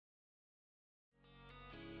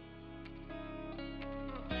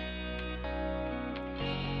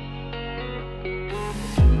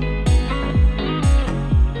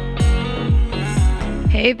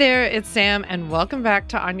Hey there, it's Sam, and welcome back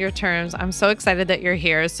to On Your Terms. I'm so excited that you're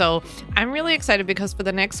here. So, I'm really excited because for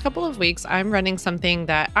the next couple of weeks, I'm running something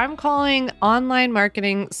that I'm calling Online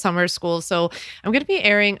Marketing Summer School. So, I'm going to be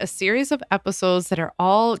airing a series of episodes that are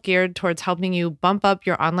all geared towards helping you bump up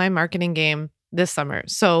your online marketing game this summer.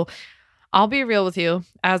 So, I'll be real with you,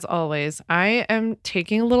 as always. I am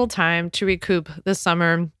taking a little time to recoup this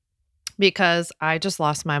summer because I just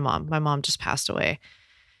lost my mom. My mom just passed away.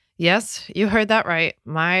 Yes, you heard that right.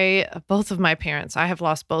 Both of my parents, I have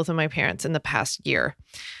lost both of my parents in the past year.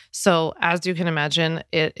 So, as you can imagine,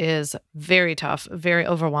 it is very tough, very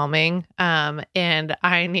overwhelming. And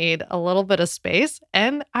I need a little bit of space.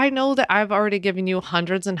 And I know that I've already given you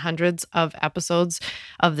hundreds and hundreds of episodes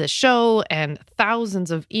of this show and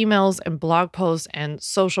thousands of emails and blog posts and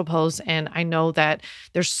social posts. And I know that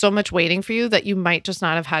there's so much waiting for you that you might just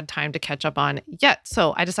not have had time to catch up on yet.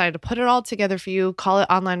 So, I decided to put it all together for you, call it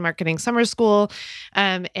Online Marketing Summer School.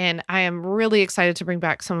 And I am really excited to bring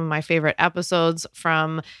back some of my favorite episodes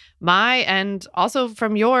from my and also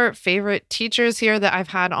from your favorite teachers here that I've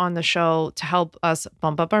had on the show to help us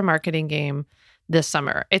bump up our marketing game this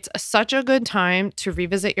summer. It's such a good time to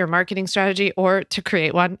revisit your marketing strategy or to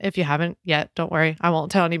create one if you haven't yet. Don't worry, I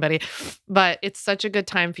won't tell anybody. But it's such a good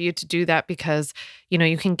time for you to do that because,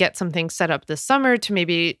 you can get some things set up this summer to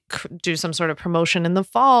maybe do some sort of promotion in the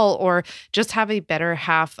fall or just have a better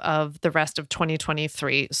half of the rest of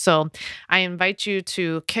 2023. So I invite you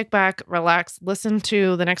to kick back, relax, listen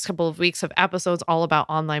to the next couple of weeks of episodes all about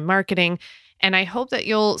online marketing. And I hope that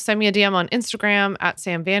you'll send me a DM on Instagram at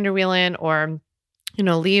Sam Vanderwielen or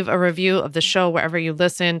leave a review of the show wherever you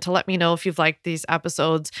listen to let me know if you've liked these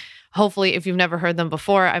episodes. Hopefully, if you've never heard them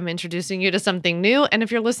before, I'm introducing you to something new. And if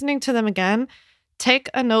you're listening to them again, take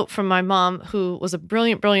a note from my mom, who was a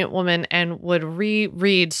brilliant, brilliant woman and would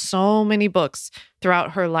reread so many books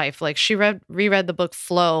throughout her life. Like she reread the book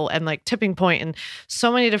Flow and like Tipping Point and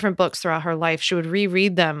so many different books throughout her life. She would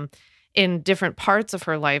reread them in different parts of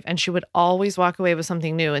her life. And she would always walk away with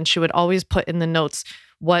something new. And she would always put in the notes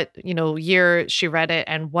what, year she read it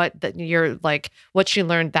and what that year, like what she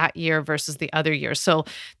learned that year versus the other year. So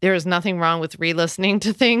there is nothing wrong with re-listening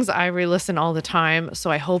to things. I re-listen all the time.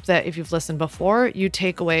 So I hope that if you've listened before, you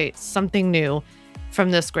take away something new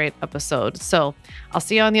from this great episode. So I'll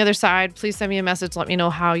see you on the other side. Please send me a message. Let me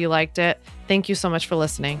know how you liked it. Thank you so much for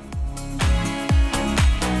listening.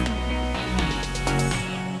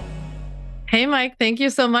 Hey, Mike, thank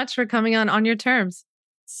you so much for coming on Your Terms.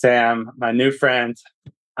 Sam, my new friend,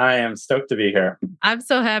 I am stoked to be here. I'm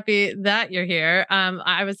so happy that you're here.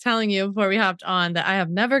 I was telling you before we hopped on that I have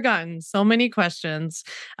never gotten so many questions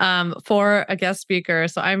for a guest speaker.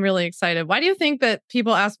 So I'm really excited. Why do you think that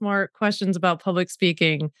people ask more questions about public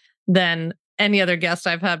speaking than any other guest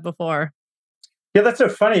I've had before? Yeah, that's so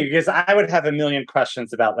funny because I would have a million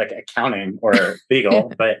questions about like accounting or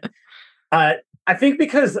legal, but I think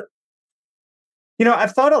because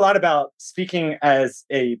I've thought a lot about speaking as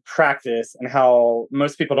a practice and how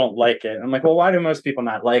most people don't like it. I'm like, well, why do most people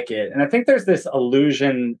not like it? And I think there's this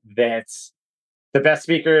illusion that the best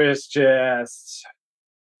speakers just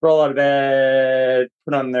roll out of bed,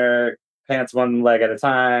 put on their pants one leg at a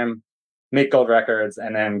time, make gold records,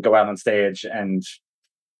 and then go out on stage and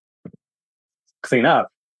clean up.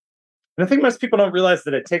 And I think most people don't realize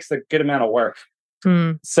that it takes a good amount of work.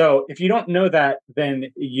 So if you don't know that,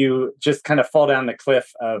 then you just kind of fall down the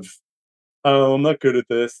cliff of, oh, I'm not good at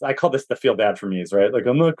this. I call this the feel bad for me's, right? Like,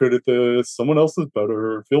 I'm not good at this. Someone else is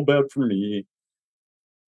better. Feel bad for me.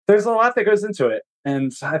 There's a lot that goes into it.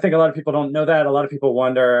 And I think a lot of people don't know that. A lot of people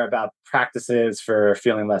wonder about practices for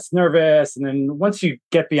feeling less nervous. And then once you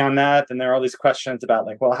get beyond that, then there are all these questions about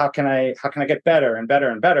like, well, how can I get better and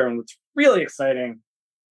better and better? And what's really exciting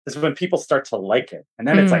is when people start to like it. And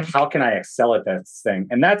then it's like, how can I excel at this thing?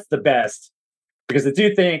 And that's the best, because I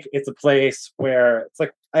do think it's a place where it's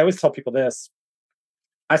like, I always tell people this.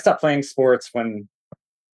 I stopped playing sports when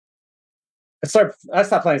I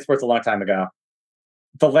stopped playing sports a long time ago.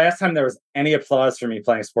 The last time there was any applause for me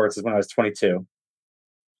playing sports is when I was 22.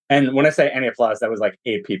 And when I say any applause, that was like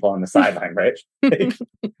 8 people on the sideline, right? Like,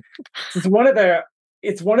 it's one of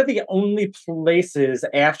the only places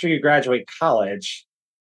after you graduate college,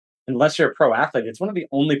 unless you're a pro athlete, it's one of the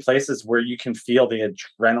only places where you can feel the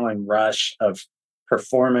adrenaline rush of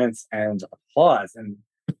performance and applause. And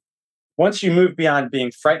once you move beyond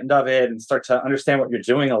being frightened of it and start to understand what you're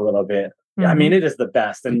doing a little bit, I mean, it is the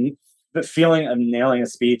best. And the feeling of nailing a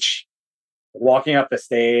speech, walking up the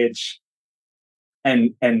stage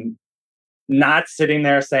and not sitting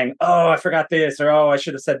there saying, oh, I forgot this, or oh, I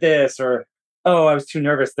should have said this, or oh, I was too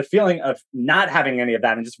nervous. The feeling of not having any of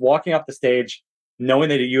that and just walking up the stage, knowing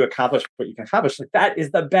that you accomplish what you can accomplish, like that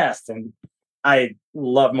is the best. And I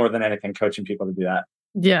love more than anything coaching people to do that.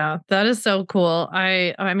 Yeah, that is so cool.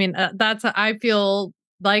 I mean, I feel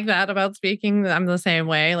like that about speaking. I'm the same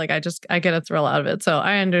way. Like I get a thrill out of it. So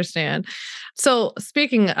I understand. So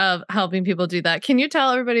speaking of helping people do that, can you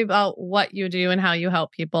tell everybody about what you do and how you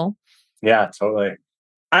help people? Yeah, totally.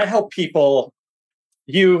 I help people,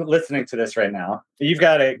 you listening to this right now, you've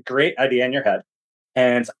got a great idea in your head.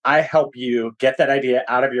 And I help you get that idea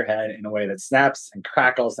out of your head in a way that snaps and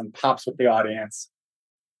crackles and pops with the audience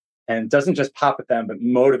and doesn't just pop at them, but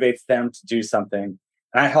motivates them to do something.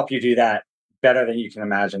 And I help you do that better than you can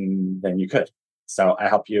imagine than you could. So I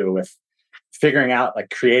help you with figuring out like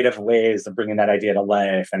creative ways of bringing that idea to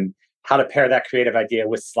life and how to pair that creative idea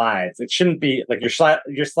with slides. It shouldn't be like your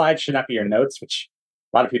slides should not be your notes, which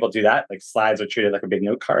a lot of people do that. Like slides are treated like a big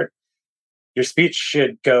note card. Your speech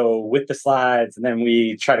should go with the slides, and then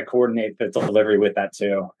we try to coordinate the delivery with that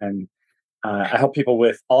too. And I help people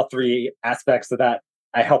with all three aspects of that.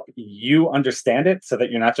 I help you understand it so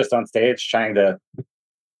that you're not just on stage trying to,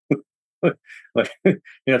 like,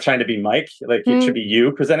 trying to be Mike. Like it should be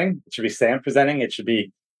you presenting. It should be Sam presenting. It should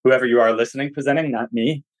be whoever you are listening presenting, not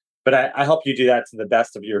me. But I help you do that to the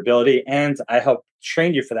best of your ability, and I help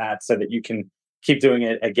train you for that so that you can keep doing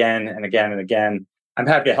it again and again and again. I'm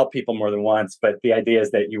happy to help people more than once, but the idea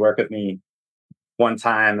is that you work with me one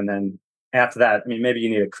time, and then after that, I mean, maybe you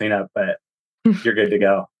need a cleanup, but you're good to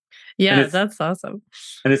go. Yeah, that's awesome.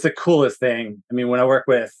 And it's the coolest thing. I mean, when I work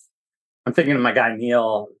with, I'm thinking of my guy,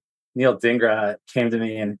 Neil Dingra came to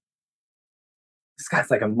me, and this guy's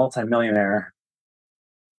like a multimillionaire,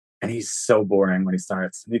 and he's so boring when he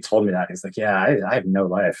starts. And he told me that. He's like, yeah, I have no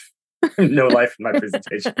life. No life in my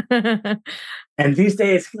presentation. And these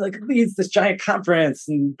days he like leads this giant conference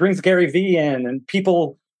and brings Gary Vee in, and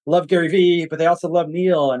people love Gary Vee, but they also love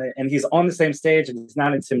Neil, and he's on the same stage and he's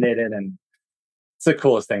not intimidated, and it's the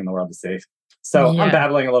coolest thing in the world to see. So I'm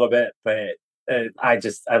babbling a little bit, but I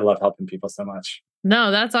love helping people so much.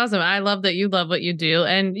 No, that's awesome. I love that you love what you do,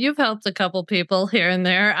 and you've helped a couple people here and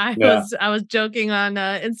there. I was joking on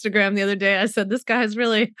Instagram the other day. I said this guy's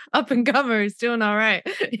really up and comer. He's doing all right.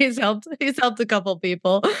 He's helped a couple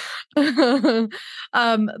people. But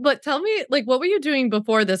tell me, like, what were you doing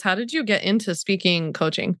before this? How did you get into speaking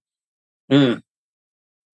coaching? A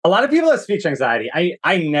lot of people have speech anxiety.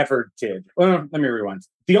 I never did. Well, let me rewind.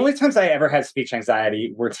 The only times I ever had speech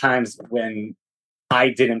anxiety were times when I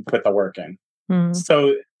didn't put the work in.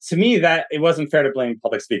 So to me, that it wasn't fair to blame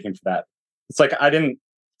public speaking for that. It's like it's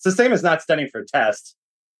the same as not studying for a test.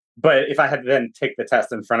 But if I had to then take the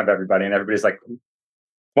test in front of everybody and everybody's like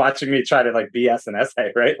watching me try to like BS an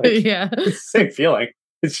essay, right? Like, yeah, it's the same feeling.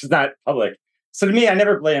 It's just not public. So to me, I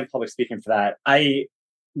never blamed public speaking for that.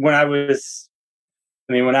 When I was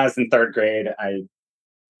in third grade, I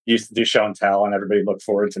used to do show and tell, and everybody looked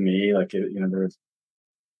forward to me. Like, there was,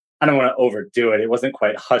 I don't want to overdo it. It wasn't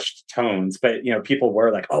quite hushed tones, but people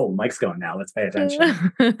were like, "Oh, Mike's going now. Let's pay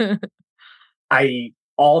attention."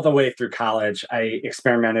 All the way through college, I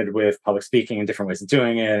experimented with public speaking and different ways of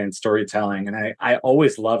doing it and storytelling, and I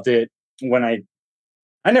always loved it. When I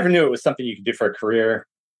never knew it was something you could do for a career.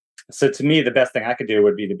 So to me, the best thing I could do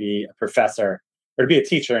would be to be a professor or to be a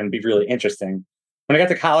teacher and be really interesting. When I got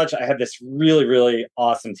to college, I had this really, really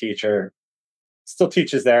awesome teacher. Still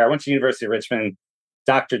teaches there. I went to University of Richmond.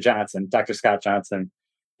 Dr. Scott Johnson,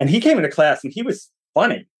 and he came into class and he was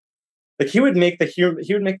funny. Like he would make the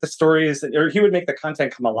stories, or he would make the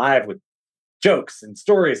content come alive with jokes and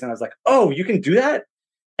stories. And I was like, oh, you can do that.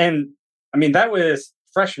 And I mean, that was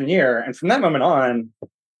freshman year. And from that moment on, in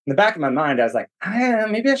the back of my mind, I was like,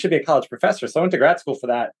 maybe I should be a college professor. So I went to grad school for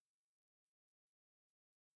that.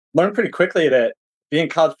 Learned pretty quickly that being a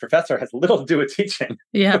college professor has little to do with teaching.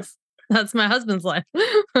 Yeah. That's my husband's life.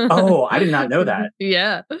 Oh, I did not know that.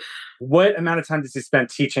 Yeah. What amount of time does he spend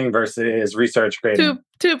teaching versus research grading?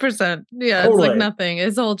 2%. Yeah, totally. It's like nothing.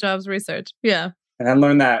 His whole job's research. Yeah. And I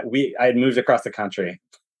learned that I had moved across the country.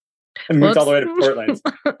 I moved all the way to Portland.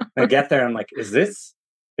 I get there, and I'm like, is this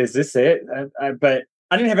it? But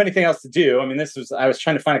I didn't have anything else to do. I mean, I was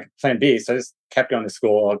trying to find a plan B. So I just kept going to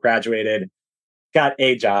school, graduated, got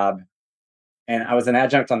a job, and I was an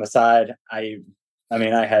adjunct on the side. I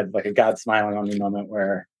had like a God smiling on me moment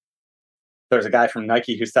where there was a guy from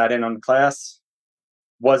Nike who sat in on the class,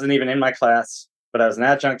 wasn't even in my class, but I was an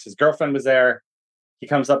adjunct. His girlfriend was there. He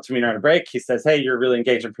comes up to me during a break. He says, "Hey, you're a really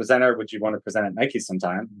engaging presenter. Would you want to present at Nike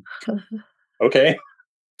sometime?" Okay.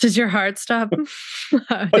 Did your heart stop?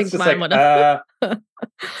 I think mine would have.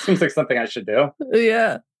 Seems like something I should do.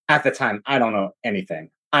 Yeah. At the time, I don't know anything.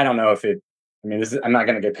 I don't know if I'm not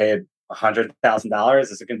going to get paid $100,000?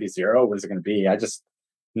 Is it going to be zero? What is it going to be? I just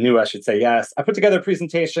knew I should say yes. I put together a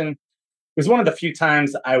presentation. It was one of the few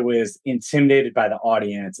times I was intimidated by the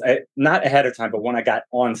audience. Not ahead of time, but when I got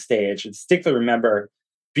on stage. I distinctly remember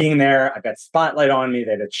being there. I got spotlight on me.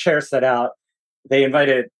 They had a chair set out. They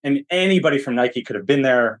invited, and anybody from Nike could have been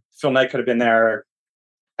there. Phil Knight could have been there.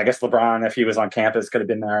 I guess LeBron, if he was on campus, could have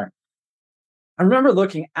been there. I remember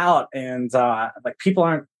looking out, and like people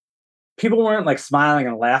weren't like smiling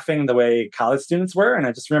and laughing the way college students were. And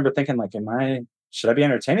I just remember thinking, like, should I be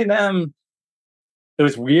entertaining them? It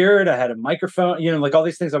was weird. I had a microphone, like all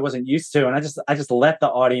these things I wasn't used to. And I just let the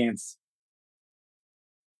audience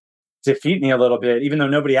defeat me a little bit, even though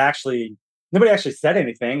nobody actually said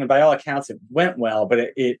anything. And by all accounts, it went well, but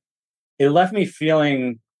it left me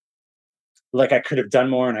feeling like I could have done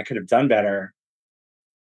more and I could have done better.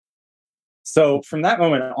 So from that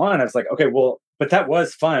moment on, I was like, okay, well, but that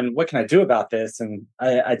was fun. What can I do about this? And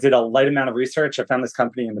I did a light amount of research. I found this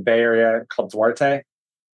company in the Bay Area called Duarte.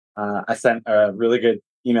 I sent a really good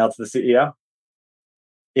email to the CEO.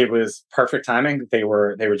 It was perfect timing. They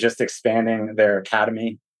were just expanding their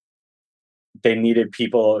academy. They needed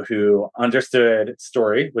people who understood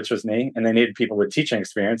story, which was me, and they needed people with teaching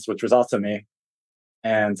experience, which was also me.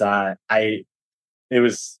 And it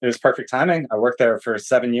was perfect timing. I worked there for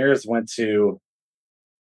 7 years. Went to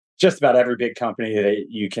just about every big company that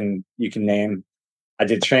you can name. I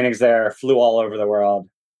did trainings there, flew all over the world,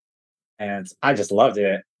 and I just loved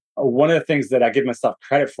it. One of the things that I give myself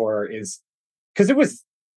credit for is because it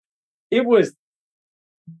was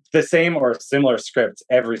the same or similar script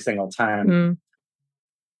every single time. Mm.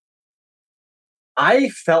 I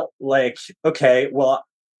felt like, okay, well,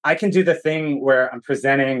 I can do the thing where I'm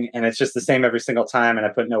presenting and it's just the same every single time and I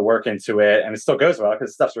put no work into it and it still goes well because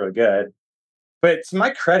the stuff's really good. But to my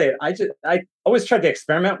credit, I always tried to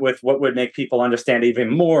experiment with what would make people understand even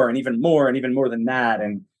more and even more and even more than that,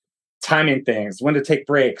 and timing things, when to take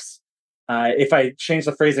breaks. If I change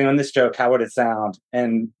the phrasing on this joke, how would it sound?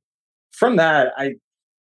 And from that,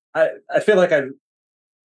 I feel like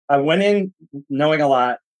I went in knowing a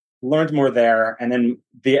lot, learned more there, and then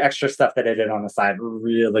the extra stuff that I did on the side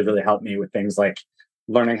really, really helped me with things like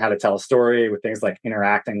learning how to tell a story, with things like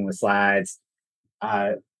interacting with slides,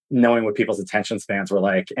 knowing what people's attention spans were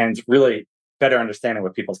like, and really better understanding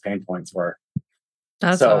what people's pain points were.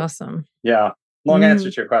 That's awesome. Yeah, long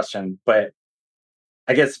answer to your question, but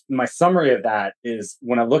I guess my summary of that is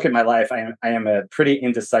when I look at my life, I am a pretty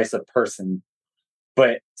indecisive person,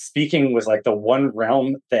 but speaking was like the one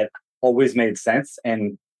realm that always made sense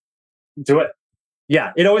and do it.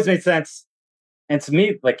 Yeah, it always made sense. And to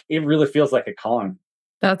me, like, it really feels like a calling.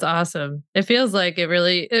 That's awesome. It feels like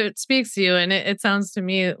it speaks to you. And it sounds to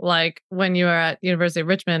me like when you were at University of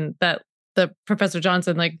Richmond, that the Professor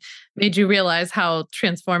Johnson like made you realize how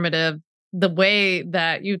transformative the way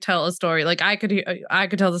that you tell a story. Like I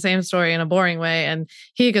could tell the same story in a boring way and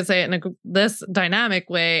he could say it in this dynamic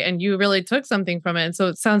way. And you really took something from it. And so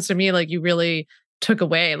it sounds to me like you really took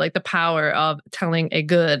away like the power of telling a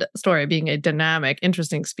good story, being a dynamic,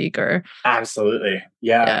 interesting speaker. Absolutely.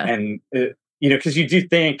 Yeah. And, because you do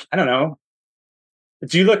think, I don't know,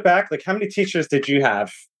 do you look back, like how many teachers did you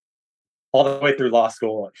have all the way through law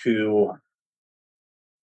school who,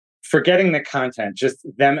 forgetting the content, just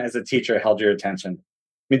them as a teacher held your attention? I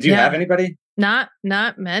mean, do you have anybody? Not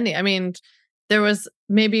many. I mean, there was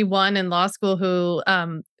maybe one in law school who,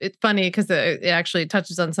 it's funny because it actually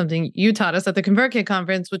touches on something you taught us at the ConvertKit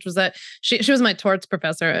conference, which was that she was my torts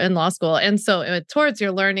professor in law school. And so with torts,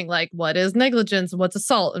 you're learning like what is negligence, what's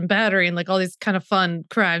assault and battery and like all these kind of fun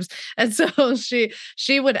crimes. And so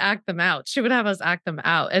she would act them out. She would have us act them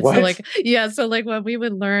out. And so like, yeah. So like when we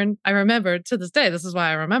would learn, I remember to this day, this is why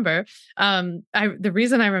I remember, the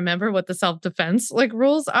reason I remember what the self-defense like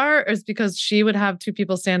rules are is because she would have two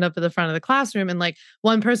people stand up at the front of the classroom and like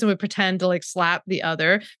one person would pretend to like slap the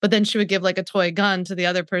other, but then she would give like a toy gun to the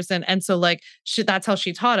other person. And so like that's how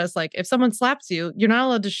she taught us. Like if someone slaps you, you're not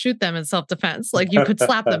allowed to shoot them in self-defense. Like you could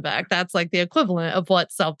slap them back. That's like the equivalent of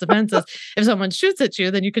what self-defense is. If someone shoots at you,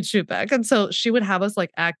 then you could shoot back. And so she would have us like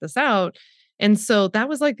act this out. And so that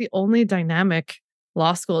was like the only dynamic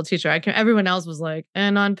law school teacher. Everyone else was like,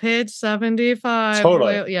 and on page 75.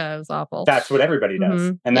 Totally. Yeah, it was awful. That's what everybody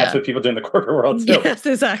does. And that's what people do in the corporate world too. Yes,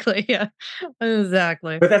 exactly. Yeah,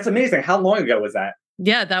 exactly. But that's amazing. How long ago was that?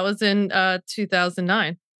 Yeah, that was in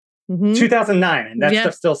 2009. 2009. And that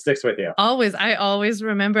stuff still sticks with you. Always. I always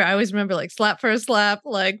remember like slap for a slap,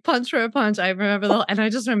 like punch for a punch. I remember and I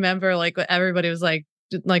just remember like everybody was like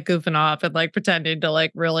goofing off and like pretending to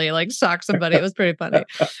like really like shock somebody. It was pretty funny.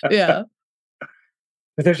 Yeah.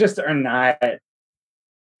 But there just are not,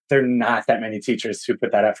 there are not that many teachers who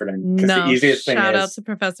put that effort in. Because the No, easiest thing shout out is to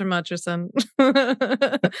Professor Mutcherson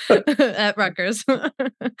at Rutgers.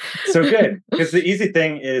 so good. Because the easy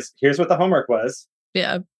thing is here's what the homework was.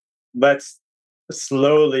 Yeah. Let's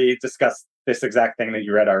slowly discuss this exact thing that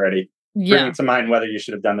you read already. Yeah. Bringing to mind whether you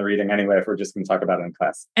should have done the reading anyway if we're just going to talk about it in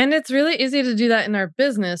class. And it's really easy to do that in our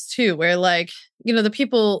business too, where like, the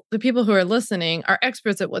people who are listening are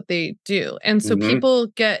experts at what they do. And so people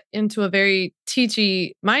get into a very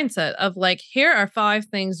teachy mindset of like, here are 5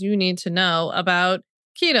 things you need to know about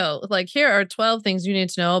keto. Like, here are 12 things you need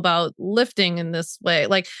to know about lifting in this way,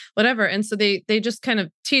 like whatever. And so they just kind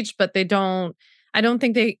of teach, but I don't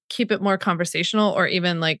think they keep it more conversational or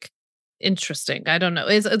even like interesting. I don't know.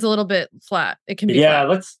 It's a little bit flat. It can be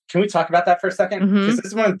flat. Can we talk about that for a second? Because this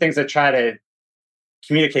is one of the things I try to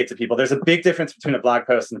communicate to people. There's a big difference between a blog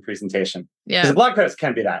post and a presentation. Yeah. Because a blog post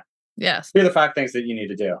can be that. Yes. Here are the 5 things that you need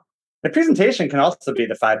to do. The presentation can also be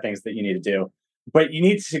the 5 things that you need to do. But you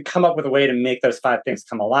need to come up with a way to make those 5 things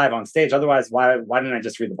come alive on stage. Otherwise, why didn't I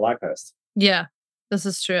just read the blog post? Yeah, this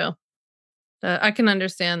is true. I can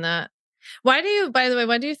understand that. By the way,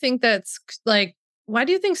 why do you think why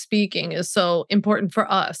do you think speaking is so important for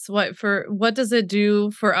us? What does it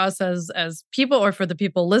do for us as people, or for the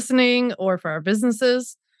people listening, or for our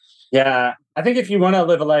businesses? Yeah, I think if you want to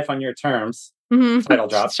live a life on your terms, title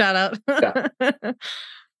drop. Shout out. Yeah.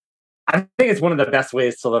 I think it's one of the best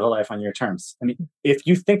ways to live a life on your terms. I mean, if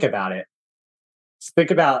you think about it, just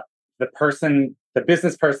think about the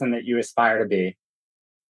business person that you aspire to be.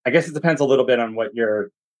 I guess it depends a little bit on what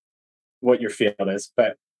your field is,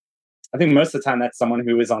 but I think most of the time that's someone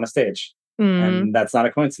who is on a stage, and that's not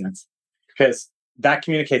a coincidence because that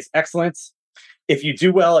communicates excellence. If you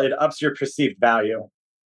do well, it ups your perceived value.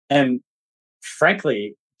 And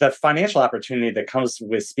frankly, the financial opportunity that comes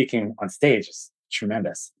with speaking on stage is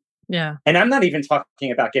tremendous. Yeah. And I'm not even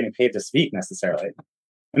talking about getting paid to speak necessarily.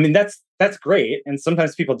 I mean, that's great. And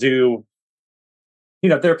sometimes people do,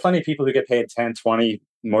 there are plenty of people who get paid 10, 20,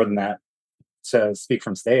 more than that to speak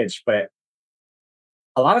from stage. But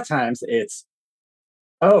a lot of times it's,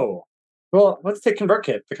 oh, well, let's take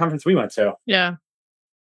ConvertKit, the conference we went to. Yeah.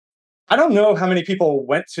 I don't know how many people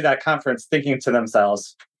went to that conference thinking to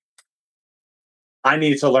themselves, I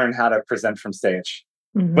need to learn how to present from stage.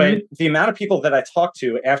 But the amount of people that I talked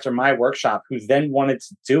to after my workshop who then wanted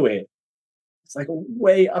to do it, it's like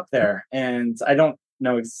way up there. And I don't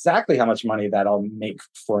know exactly how much money that'll make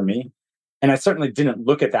for me. And I certainly didn't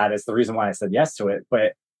look at that as the reason why I said yes to it.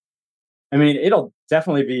 But I mean, it'll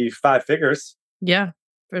definitely be 5 figures. Yeah,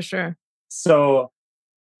 for sure. So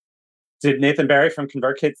did Nathan Barry from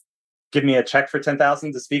ConvertKit give me a check for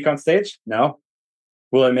 $10,000 to speak on stage? No.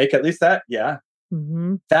 Will I make at least that? Yeah.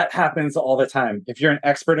 That happens all the time. If you're an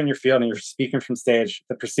expert in your field and you're speaking from stage,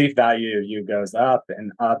 the perceived value of you goes up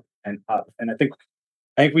and up and up. And I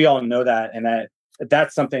think we all know that, and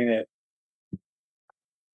that's something that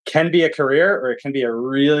can be a career or it can be a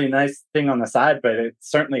really nice thing on the side, but it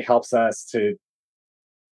certainly helps us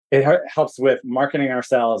it helps with marketing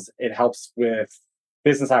ourselves. It helps with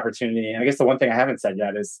business opportunity. And I guess the one thing I haven't said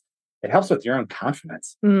yet is it helps with your own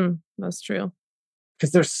confidence. That's true.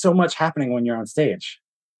 Because there's so much happening when you're on stage.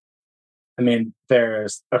 I mean,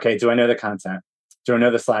 okay, do I know the content? Do I know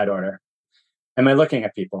the slide order? Am I looking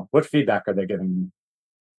at people? What feedback are they giving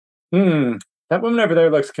me? That woman over there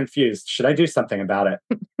looks confused. Should I do something about it?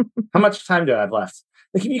 How much time do I have left?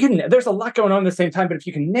 Like, there's a lot going on at the same time, but if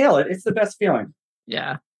you can nail it, it's the best feeling.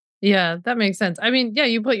 Yeah. Yeah, that makes sense. I mean, yeah,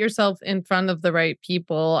 you put yourself in front of the right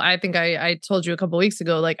people. I think I told you a couple of weeks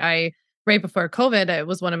ago, like right before COVID, it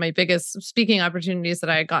was one of my biggest speaking opportunities that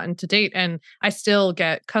I had gotten to date. And I still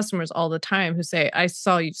get customers all the time who say, I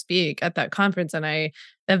saw you speak at that conference and I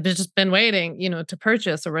have just been waiting, to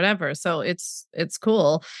purchase or whatever. So it's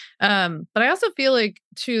cool. But I also feel like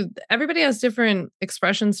too, everybody has different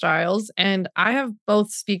expression styles, and I have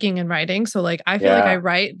both speaking and writing. So like, I feel like I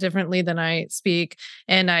write differently than I speak.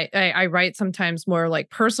 And I write sometimes more like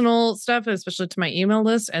personal stuff, especially to my email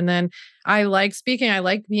list. And then I like speaking. I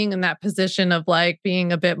like being in that position of like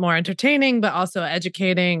being a bit more entertaining, but also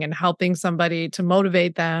educating and helping somebody to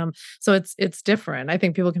motivate them. So it's different. I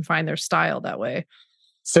think people can find their style that way.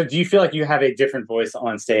 So do you feel like you have a different voice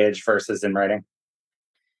on stage versus in writing?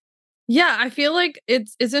 Yeah, I feel like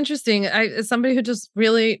it's interesting. As somebody who just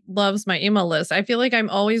really loves my email list, I feel like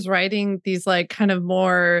I'm always writing these like kind of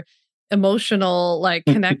more emotional, like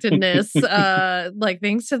connectedness, like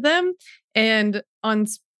things to them. And on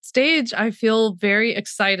stage, I feel very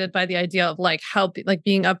excited by the idea of like helping, like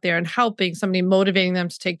being up there and helping somebody, motivating them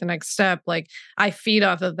to take the next step. Like I feed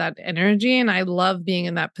off of that energy and I love being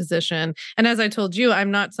in that position. And as I told you,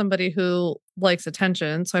 I'm not somebody who likes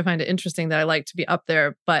attention. So I find it interesting that I like to be up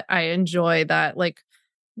there, but I enjoy that, like,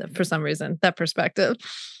 for some reason, that perspective.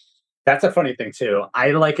 That's a funny thing too.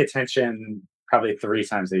 I like attention probably 3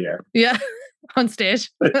 times a year. Yeah. On stage.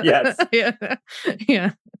 Yes. Yeah.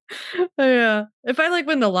 Yeah. Yeah. If I like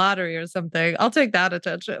win the lottery or something, I'll take that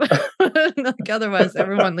attention. Like otherwise,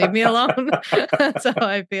 everyone leave me alone. That's how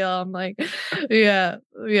I feel. I'm like, yeah,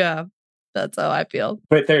 yeah. That's how I feel.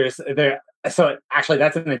 But so actually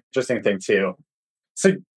that's an interesting thing too.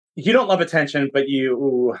 So you don't love attention, but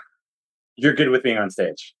you're good with being on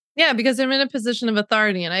stage. Yeah, because I'm in a position of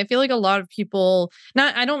authority, and I feel like a lot of people,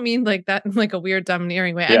 not, I don't mean like that in like a weird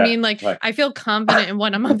domineering way. I Yeah. mean like Like I feel confident in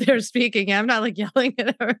when I'm up there speaking. I'm not like yelling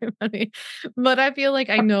at everybody, but I feel like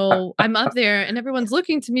I know I'm up there and everyone's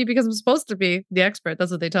looking to me because I'm supposed to be the expert.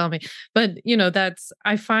 That's what they tell me. But that's,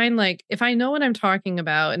 I find like if I know what I'm talking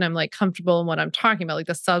about and I'm like comfortable in what I'm talking about, like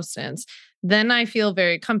the substance, then I feel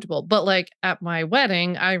very comfortable. But like at my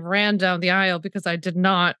wedding, I ran down the aisle because I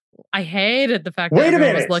hated the fact that wait a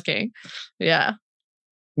everyone was minute. looking. Yeah.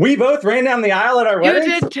 We both ran down the aisle at our You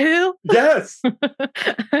weddings? did too? Yes.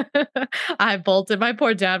 I bolted. My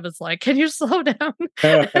poor dad was like, "Can you slow down?"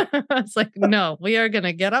 I was like, "No, we are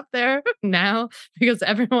gonna get up there now because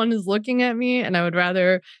everyone is looking at me and I would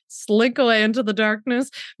rather slink away into the darkness,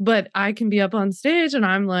 but I can be up on stage and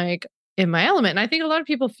I'm like in my element." And I think a lot of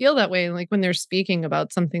people feel that way, like when they're speaking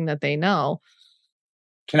about something that they know.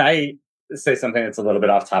 Can I say something that's a little bit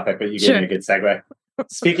off topic, but you gave me Sure. a good segue?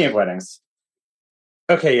 Speaking of weddings,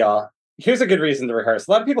 okay, y'all. Here's a good reason to rehearse.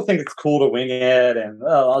 A lot of people think it's cool to wing it and,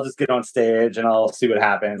 oh, I'll just get on stage and I'll see what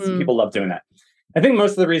happens. And Mm. people love doing that. I think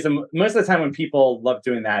most of the time when people love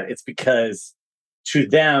doing that, it's because to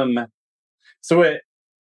them, so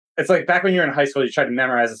it's like back when you were in high school, you tried to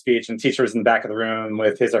memorize a speech and the teacher was in the back of the room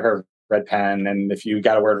with his or her red pen. And if you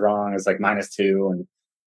got a word wrong, it was like -2. And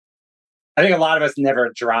I think a lot of us never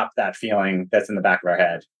drop that feeling that's in the back of our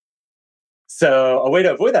head. So a way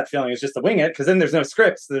to avoid that feeling is just to wing it, because then there's no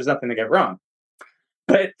scripts, so there's nothing to get wrong.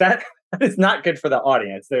 But that is not good for the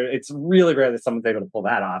audience. It's really rare that someone's able to pull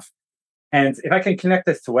that off. And if I can connect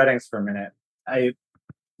this to weddings for a minute, I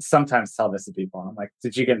sometimes tell this to people. I'm like,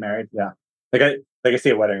 "Did you get married? Yeah." Like I see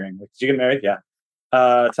a wedding ring. Like, "Did you get married? Yeah."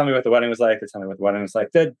 Tell me what the wedding was like. Or tell me what the wedding was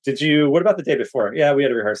like. Did you? What about the day before? Yeah, we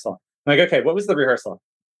had a rehearsal. I'm like, okay, what was the rehearsal?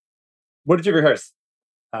 What did you rehearse?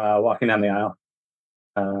 Walking down the aisle,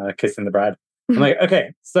 kissing the bride. I'm like,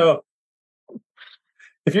 okay, so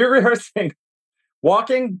if you're rehearsing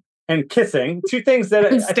walking and kissing, two things that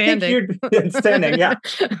And I think standing. you'd and standing, yeah.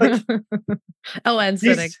 Like Oh, and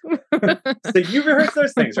sitting. these so you rehearse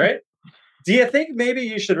those things, right? Do you think maybe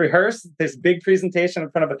you should rehearse this big presentation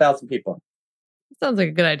in front of 1,000 people? Sounds like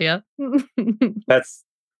a good idea. That's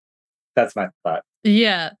that's my thought.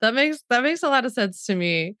 Yeah, that makes a lot of sense to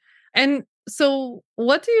me. And so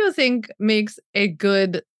what do you think makes a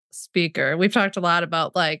good speaker? We've talked a lot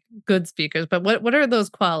about like good speakers, but what are those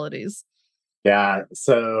qualities? Yeah.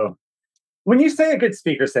 So when you say a good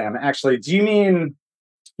speaker, Sam, actually, do you mean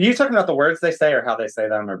are you talking about the words they say or how they say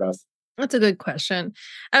them or both? That's a good question.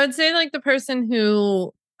 I would say like the person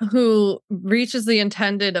who reaches the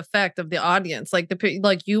intended effect of the audience, like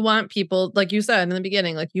like you want people, like you said in the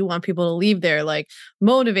beginning, like you want people to leave there like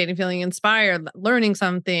motivating, feeling inspired, learning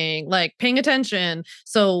something, like paying attention.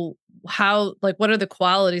 So how, like, what are the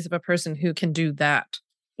qualities of a person who can do that?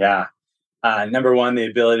 Yeah. Number one, the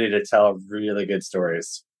ability to tell really good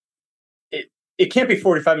stories. It it can't be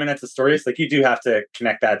 45 minutes of stories. Like you do have to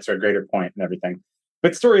connect that to a greater point and everything.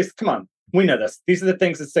 But stories, come on, we know this. These are the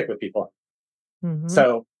things that stick with people. Hmm.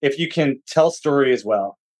 So if you can tell stories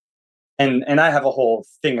well, and I have a whole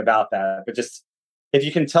thing about that, but just if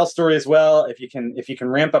you can tell stories well, if you can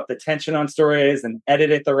ramp up the tension on stories and edit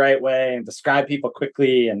it the right way and describe people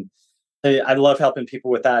quickly, and I love helping people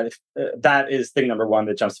with that. That is thing number one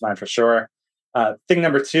that jumps to mind for sure. Thing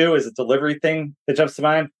number two is a delivery thing that jumps to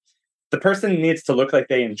mind. The person needs to look like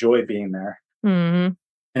they enjoy being there. Hmm.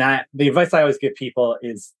 And the advice I always give people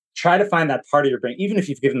is try to find that part of your brain, even if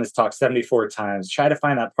you've given this talk 74 times, try to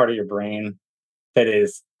find that part of your brain that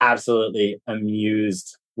is absolutely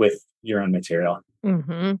amused with your own material.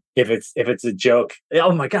 Hmm. If it's a joke,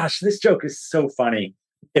 oh my gosh, this joke is so funny.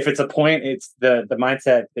 If it's a point, it's the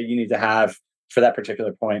mindset that you need to have for that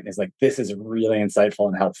particular point is like, this is really insightful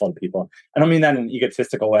and helpful to people. I don't mean that in an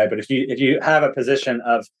egotistical way, but if you have a position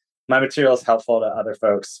of my material is helpful to other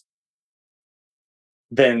folks,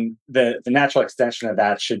 then the natural extension of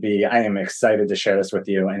that should be, I am excited to share this with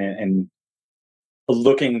you, and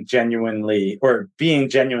looking genuinely or being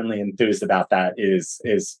genuinely enthused about that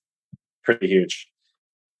is pretty huge.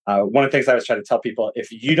 One of the things I always try to tell people,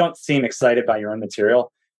 if you don't seem excited by your own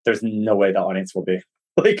material, there's no way the audience will be.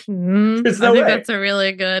 Like, there's I no think way. that's a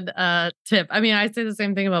really good tip. I mean, I say the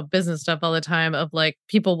same thing about business stuff all the time of like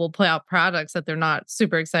people will put out products that they're not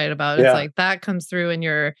super excited about. It's Yeah. like that comes through in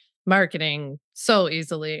your marketing so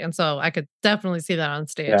easily. And so I could definitely see that on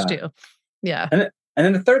stage too. Yeah. And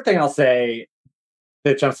then the third thing I'll say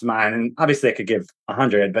that jumps to mind, and obviously I could give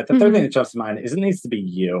 100, but the third thing that jumps to mind is it needs to be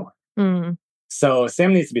you. So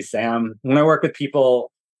Sam needs to be Sam. When I work with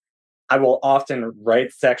people, I will often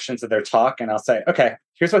write sections of their talk and I'll say, okay,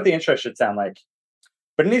 here's what the intro should sound like.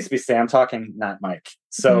 But it needs to be Sam talking, not Mike.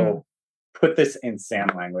 So put this in Sam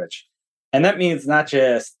language. And that means not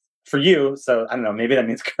just for you. So I don't know, maybe that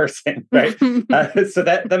means cursing, right? So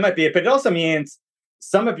that might be it. But it also means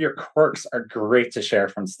some of your quirks are great to share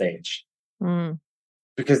from stage.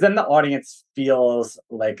 Because then the audience feels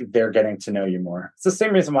like they're getting to know you more. It's the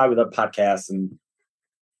same reason why we love podcasts and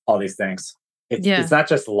all these things. It's not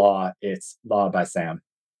just law, it's Law by Sam.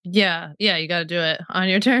 Yeah, you got to do it on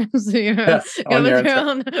your terms. Yes, on your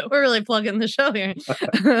own. We're really plugging the show here,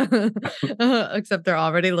 except they're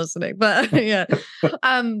already listening. But yeah,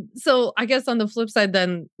 so I guess on the flip side,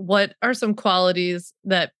 then, what are some qualities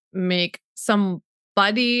that make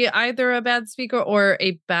somebody either a bad speaker or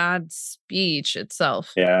a bad speech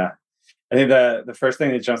itself? Yeah. I think the first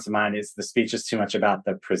thing that jumps to mind is the speech is too much about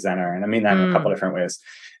the presenter. And I mean that in a couple different ways.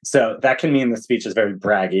 So that can mean the speech is very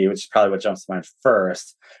braggy, which is probably what jumps to mind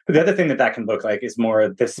first. But the other thing that can look like is more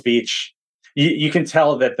the speech. You can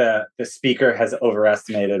tell that the speaker has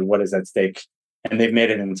overestimated what is at stake, and they've made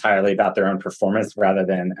it entirely about their own performance rather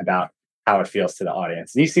than about how it feels to the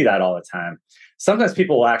audience. And you see that all the time. Sometimes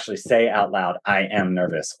people will actually say out loud, I am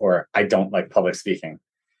nervous, or I don't like public speaking.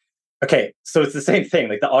 Okay, so it's the same thing.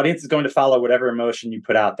 Like the audience is going to follow whatever emotion you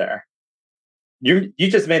put out there. You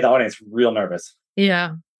just made the audience real nervous.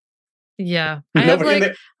 Yeah. I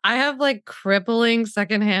have like crippling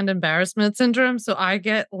secondhand embarrassment syndrome. So I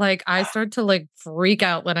start to like freak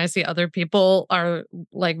out when I see other people are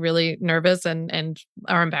like really nervous and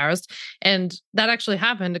are embarrassed. And that actually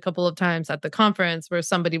happened a couple of times at the conference where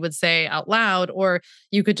somebody would say out loud, or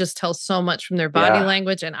you could just tell so much from their body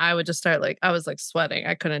language. And I would just start I was like sweating.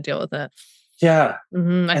 I couldn't deal with it. Yeah.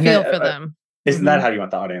 I feel for them. Isn't that how you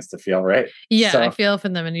want the audience to feel, right? Yeah, I feel for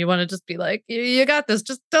them, and you want to just be like, you got this.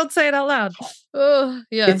 Just don't say it out loud. Oh,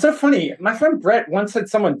 yeah. It's so funny. My friend Brett once had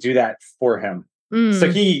someone do that for him.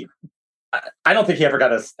 So I don't think he ever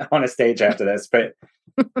got on a stage after this, but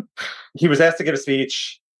he was asked to give a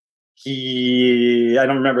speech. I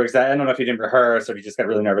don't remember exactly. I don't know if he didn't rehearse or if he just got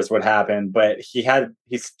really nervous what happened, but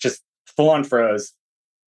he's just full on froze.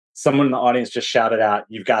 Someone in the audience just shouted out,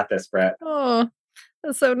 "You've got this, Brett." Oh,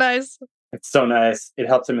 that's so nice. It's so nice. It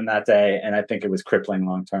helped him in that day, and I think it was crippling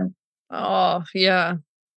long term. Oh, yeah.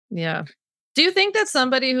 Yeah. Do you think that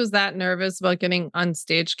somebody who's that nervous about getting on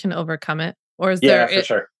stage can overcome it? Or is there... for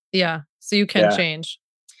sure. Yeah. So you can change.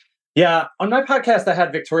 Yeah. On my podcast, I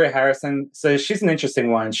had Victoria Harrison. So she's an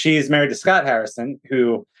interesting one. She's married to Scott Harrison,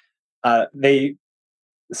 who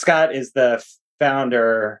Scott is the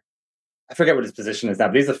founder. I forget what his position is now,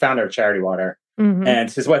 but he's the founder of Charity Water. And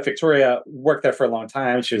his wife, Victoria, worked there for a long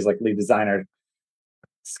time. She was like lead designer.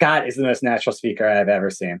 Scott is the most natural speaker I've ever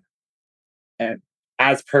seen. And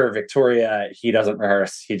as per Victoria, he doesn't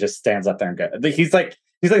rehearse. He just stands up there and goes. He's like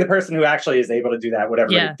the person who actually is able to do that,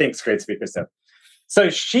 whatever he thinks great speakers do. So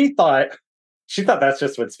she thought that's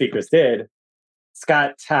just what speakers did.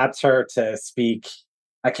 Scott tapped her to speak.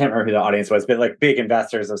 I can't remember who the audience was, but like big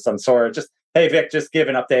investors of some sort. Just, hey, Vic, just give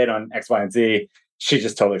an update on X, Y, and Z. She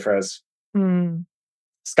just totally froze.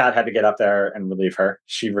 Scott had to get up there and relieve her.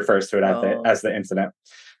 She refers to it as the incident.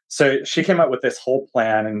 So she came up with this whole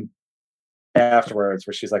plan and afterwards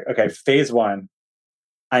where she's like, okay, phase one,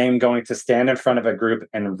 I am going to stand in front of a group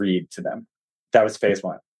and read to them. That was phase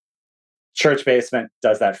one. Church basement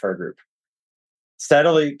does that for a group.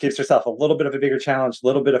 Steadily gives herself a little bit of a bigger challenge, a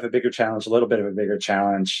little bit of a bigger challenge, a little bit of a bigger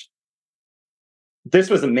challenge. This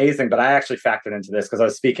was amazing, but I actually factored into this because I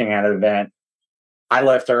was speaking at an event. I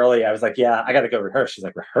left early. I was like, yeah, I got to go rehearse. She's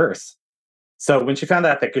like, rehearse? So when she found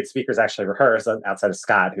out that good speakers actually rehearse, outside of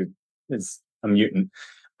Scott, who is a mutant,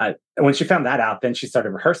 when she found that out, then she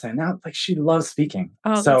started rehearsing. Now, like, she loves speaking.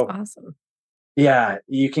 Oh, so, that's awesome. Yeah,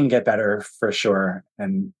 you can get better for sure.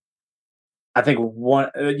 And I think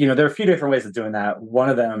there are a few different ways of doing that. One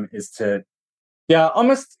of them is to,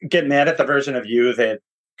 almost get mad at the version of you that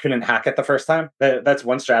couldn't hack it the first time. That's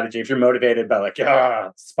one strategy. If you're motivated by like,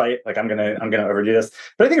 spite, like I'm gonna overdo this.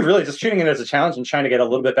 But I think really just treating it as a challenge and trying to get a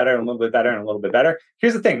little bit better and a little bit better and a little bit better.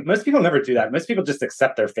 Here's the thing: most people never do that. Most people just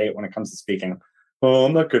accept their fate when it comes to speaking. Oh,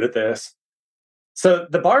 I'm not good at this. So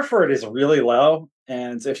the bar for it is really low,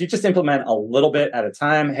 And if you just implement a little bit at a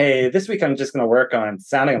time, hey, this week I'm just going to work on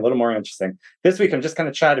sounding a little more interesting. This week I'm just going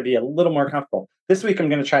to try to be a little more comfortable. This week I'm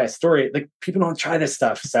going to try a story. Like, people don't try this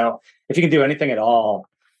stuff. So if you can do anything at all,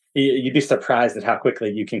 you'd be surprised at how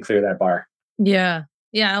quickly you can clear that bar. Yeah.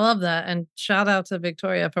 Yeah, I love that. And shout out to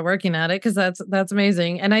Victoria for working at it, because that's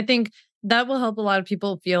amazing. And I think that will help a lot of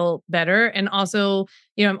people feel better. And also,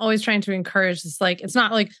 I'm always trying to encourage this, like, it's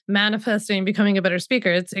not like manifesting becoming a better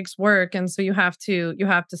speaker. It takes work. And so you have to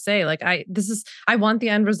say, like, I want the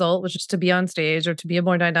end result, which is to be on stage or to be a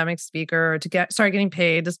more dynamic speaker or to start getting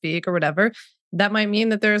paid to speak or whatever. That might mean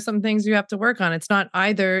that there are some things you have to work on. It's not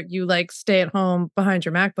either you like stay at home behind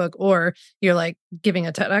your MacBook or you're like giving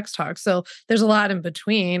a TEDx talk. So there's a lot in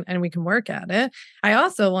between and we can work at it. I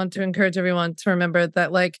also want to encourage everyone to remember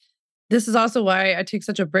that, like, this is also why I take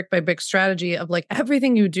such a brick by brick strategy of, like,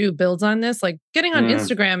 everything you do builds on this, like getting on Mm.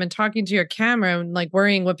 Instagram and talking to your camera and like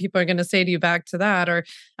worrying what people are going to say to you back to that, or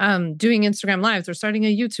doing Instagram lives or starting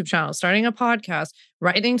a YouTube channel, starting a podcast,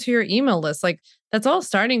 writing to your email list. Like, that's all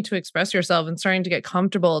starting to express yourself and starting to get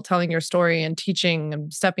comfortable telling your story and teaching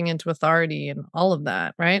and stepping into authority and all of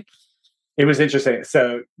that, right? It was interesting.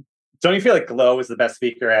 So don't you feel like Glow was the best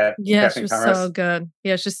speaker at Yeah, she Crafting was so Commerce? good.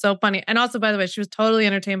 Yeah, she's so funny. And also, by the way, she was totally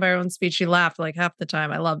entertained by her own speech. She laughed like half the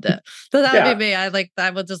time. I loved it. So that would be Yeah. me. I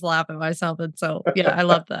would just laugh at myself. And so, yeah, I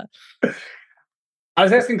love that. I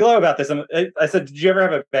was asking Glow about this. And I said, "Did you ever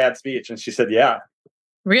have a bad speech?" And she said, "Yeah."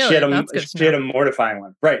 She had Really? a That's good to she had know. a mortifying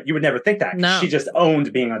one. Right. You would never think that, 'cause she No. just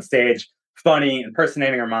owned being on stage, funny,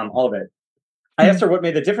 impersonating her mom, all of it. I asked Mm. her what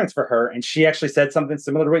made the difference for her, and she actually said something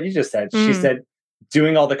similar to what you just said. She Mm. said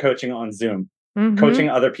doing all the coaching on Zoom, Mm-hmm. coaching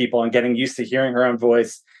other people and getting used to hearing her own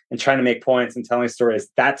voice and trying to make points and telling stories.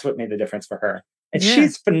 That's what made the difference for her. And Yeah.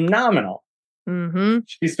 she's phenomenal. Mm-hmm.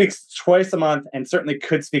 She speaks twice a month and certainly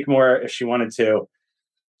could speak more if she wanted to.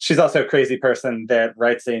 She's also a crazy person that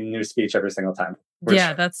writes a new speech every single time, which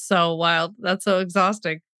Yeah, that's so wild. That's so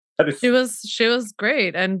exhausting. that is. She was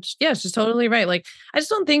great. And yeah, she's totally right. Like, I just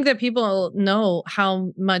don't think that people know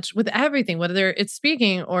how much with everything, whether it's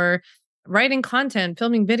speaking or writing content,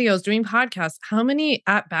 filming videos, doing podcasts, how many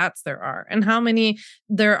at bats there are and how many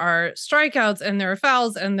there are strikeouts and there are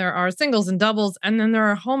fouls and there are singles and doubles and then there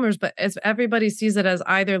are homers. But as everybody sees it as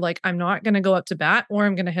either like, I'm not going to go up to bat or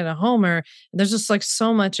I'm going to hit a homer. There's just like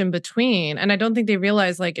so much in between. And I don't think they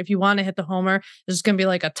realize, like, if you want to hit the homer, there's going to be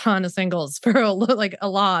like a ton of singles for like a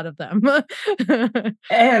lot of them.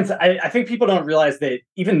 And I think people don't realize that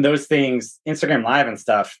even those things, Instagram Live and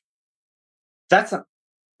stuff, that's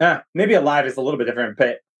maybe a live is a little bit different,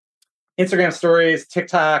 but Instagram stories,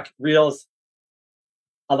 TikTok, Reels,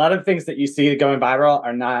 a lot of things that you see going viral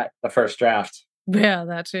are not the first draft. Yeah,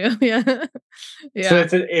 that too. Yeah. So Yeah.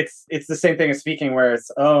 it's the same thing as speaking, where it's,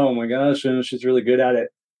 oh my gosh, she's really good at it.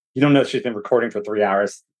 You don't know she's been recording for 3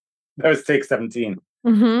 hours. That was take 17,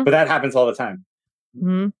 Mhm. but that happens all the time.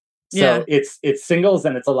 Mhm. So Yeah. it's singles,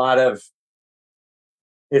 and it's a lot of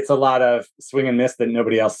swing and miss that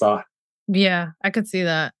nobody else saw. Yeah, I could see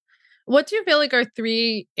that. What do you feel like are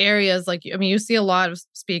 3 areas, like, I mean, you see a lot of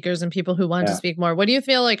speakers and people who want to Yeah. speak more. What do you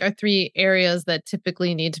feel like are 3 areas that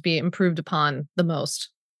typically need to be improved upon the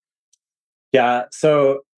most? Yeah.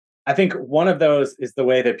 So I think one of those is the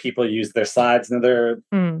way that people use their slides. And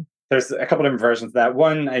Mm. there's a couple different versions of that.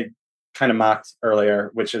 One I kind of mocked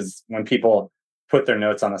earlier, which is when people put their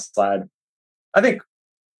notes on a slide. I think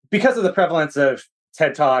because of the prevalence of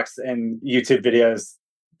TED Talks and YouTube videos,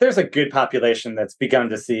 there's a good population that's begun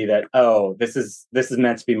to see that, oh, this is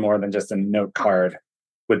meant to be more than just a note card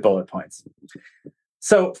with bullet points.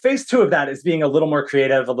 So phase two of that is being a little more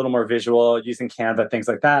creative, a little more visual, using Canva, things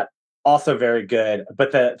like that. Also very good.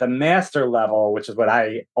 But the master level, which is what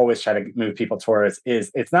I always try to move people towards, is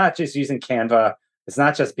it's not just using Canva, it's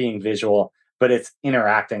not just being visual, but it's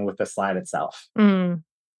interacting with the slide itself. Mm.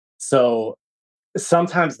 So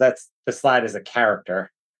sometimes that's the slide is a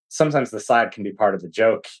character. Sometimes the slide can be part of the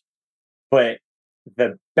joke, but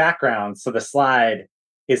the background, so the slide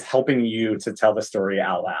is helping you to tell the story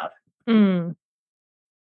out loud. Mm.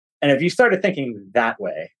 And if you started thinking that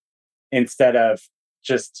way, instead of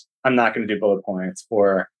just, I'm not going to do bullet points,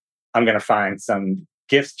 or I'm going to find some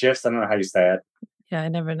GIFs, I don't know how you say it. Yeah, I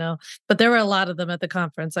never know. But there were a lot of them at the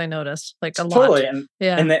conference, I noticed, like a lot. Totally. And,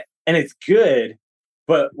 Yeah. and, that, and it's good.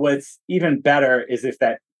 But what's even better is if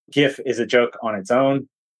that GIF is a joke on its own,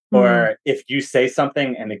 Mm. or if you say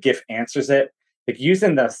something and the GIF answers it. Like,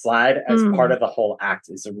 using the slide as part Mm. of the whole act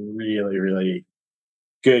is a really, really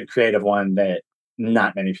good creative one that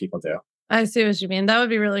not many people do. I see what you mean. That would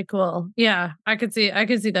be really cool. Yeah, I could see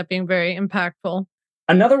that being very impactful.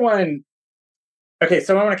 Another one. Okay,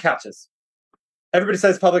 so I want to couch this. everybody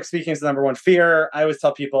says public speaking is the number one fear. I always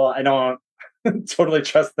tell people I don't totally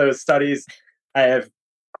trust those studies.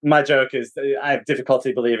 My joke is I have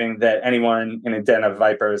difficulty believing that anyone in a den of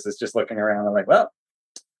vipers is just looking around and like, well,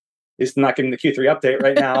 he's not getting the Q3 update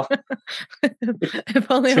right now. If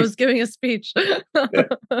only I was giving a speech.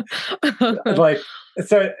 Like,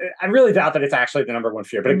 so I really doubt that it's actually the number one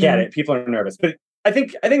fear, but I get it. People are nervous. But I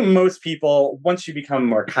think most people, once you become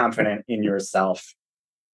more confident in yourself,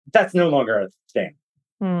 that's no longer a thing.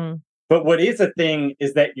 But what is a thing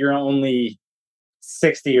is that you're only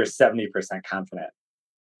 60 or 70% confident.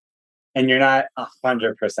 And you're not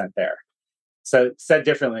 100% there. So said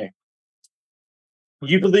differently,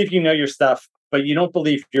 you believe you know your stuff, but you don't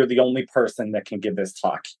believe you're the only person that can give this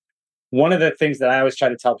talk. One of the things that I always try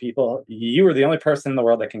to tell people, you are the only person in the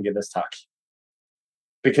world that can give this talk.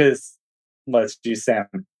 Because, let's use Sam.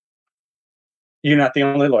 You're not the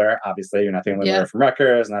only lawyer, obviously. You're not the only lawyer from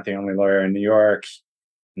Rutgers, not the only lawyer in New York,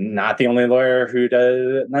 not the only lawyer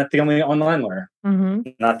not the only online lawyer,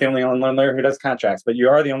 not the only online lawyer who does contracts, but you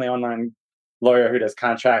are the only online lawyer who does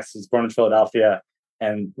contracts, who's born in Philadelphia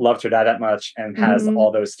and loved her dad that much and has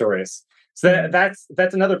all those stories. So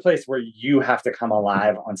that's another place where you have to come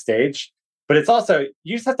alive on stage. But it's also,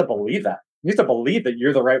 you just have to believe that. You have to believe that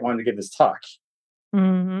you're the right one to give this talk.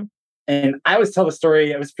 And I always tell the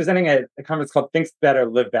story. I was presenting at a conference called Think Better,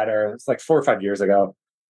 Live Better. It's like 4 or 5 years ago.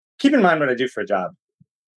 Keep in mind what I do for a job.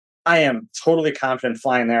 I am totally confident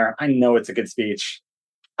flying there. I know it's a good speech.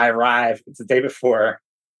 I arrive. It's the day before.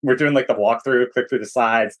 We're doing like the walkthrough, click through the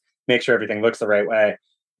slides, make sure everything looks the right way.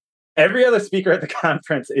 Every other speaker at the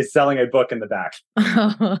conference is selling a book in the back.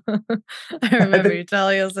 I remember you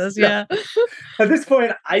telling us this. Yeah. At this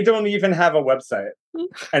point, I don't even have a website.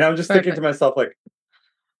 And I'm just thinking to myself, like,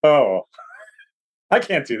 oh, I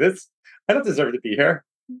can't do this. I don't deserve to be here.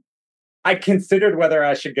 I considered whether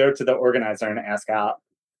I should go to the organizer and ask out.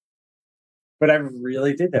 But I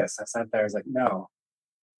really did this. I sat there. I was like, no,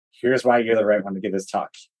 here's why you're the right one to give this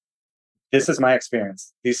talk. This is my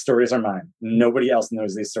experience. These stories are mine. Nobody else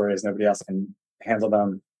knows these stories. Nobody else can handle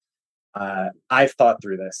them. I've thought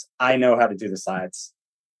through this. I know how to do the slides.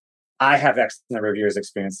 I have X number of years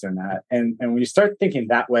experience doing that. And when you start thinking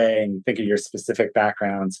that way and think of your specific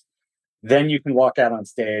backgrounds, then you can walk out on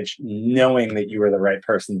stage knowing that you are the right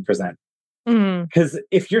person to present. Because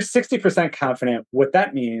if you're 60% confident, what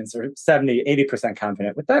that means, or 70, 80%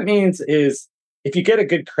 confident, what that means is if you get a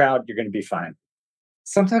good crowd, you're going to be fine.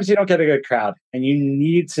 Sometimes you don't get a good crowd and you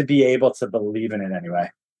need to be able to believe in it anyway.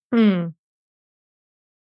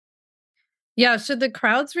 Yeah. Should the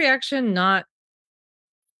crowd's reaction not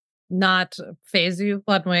phase you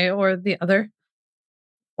one way or the other?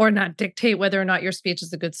 Or not dictate whether or not your speech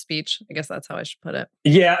is a good speech? I guess that's how I should put it.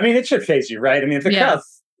 Yeah. I mean, it should phase you, right? I mean, if the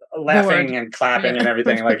crowd's laughing and clapping and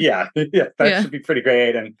everything, like, that should be pretty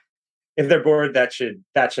great. And if they're bored, that should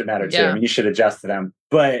matter too. I mean, you should adjust to them.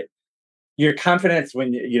 But your confidence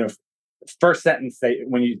when first sentence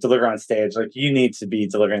when you deliver on stage, like you need to be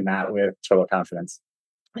delivering that with total confidence.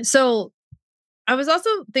 So I was also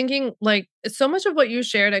thinking, like, so much of what you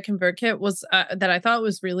shared at ConvertKit was that I thought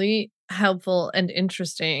was really helpful and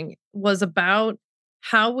interesting was about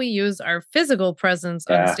how we use our physical presence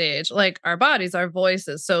on stage, like our bodies, our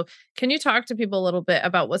voices. So can you talk to people a little bit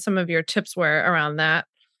about what some of your tips were around that?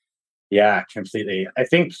 Yeah, completely. I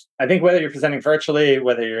think whether you're presenting virtually,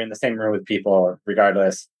 whether you're in the same room with people,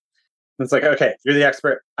 regardless, it's like, okay, you're the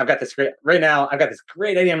expert. I've got this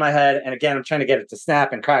great idea in my head. And again, I'm trying to get it to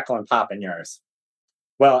snap and crackle and pop in yours.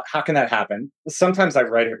 Well, how can that happen? Sometimes I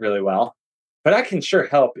write it really well, but I can sure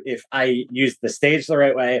help if I use the stage the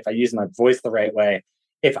right way, if I use my voice the right way,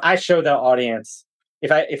 if I show the audience,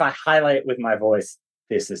 if I highlight with my voice,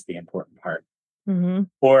 this is the important part.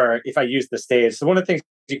 Or if I use the stage. So one of the things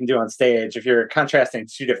you can do on stage, if you're contrasting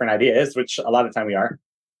two different ideas, which a lot of the time we are,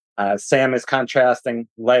 Sam is contrasting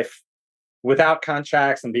life without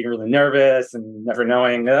contracts and being really nervous and never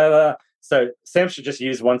knowing. So Sam should just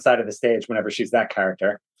use one side of the stage whenever she's that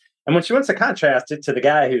character. And when she wants to contrast it to the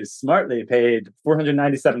guy who's smartly paid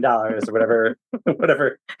 $497 or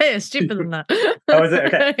whatever. Hey, it's cheaper than that. Oh, is it?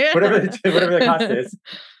 Okay. Yeah. Whatever the cost is,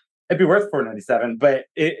 it'd be worth $497. But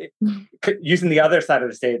using the other side of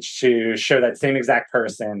the stage to show that same exact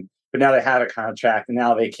person, but now they have a contract and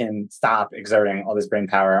now they can stop exerting all this brain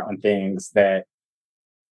power on things that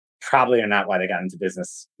probably are not why they got into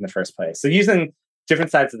business in the first place. So using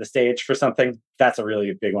different sides of the stage for something, that's a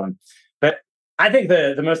really big one. But I think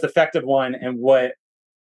the most effective one, and what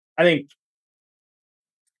I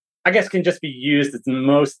guess can just be used in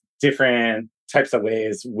most different types of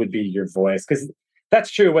ways, would be your voice. Because that's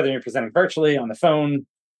true whether you're presenting virtually, on the phone,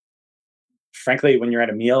 frankly, when you're at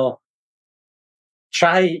a meal,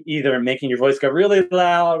 try either making your voice go really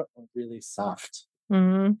loud or really soft.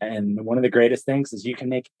 Mm-hmm. And one of the greatest things is you can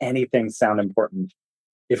make anything sound important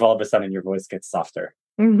if all of a sudden your voice gets softer.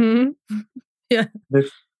 Mm-hmm. Yeah.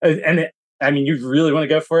 I mean, you really want to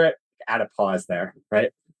go for it, add a pause there,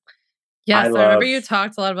 right? Yes, I remember you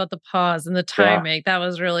talked a lot about the pause and the Yeah. timing. That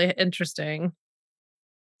was really interesting.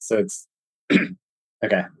 So it's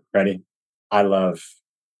okay, ready? I love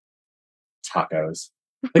tacos.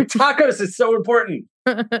 Like tacos is so important.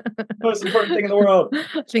 Most important thing in the world.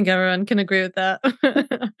 I think everyone can agree with that.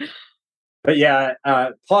 But yeah,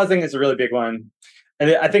 pausing is a really big one.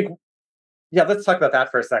 And I think, yeah, let's talk about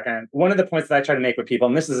that for a second. One of the points that I try to make with people,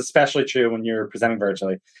 and this is especially true when you're presenting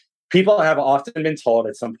virtually, people have often been told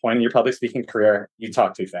at some point in your public speaking career, you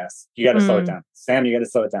talk too fast. You got to slow it down. Sam, you got to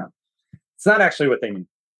slow it down. It's not actually what they mean.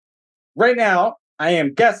 Right now, I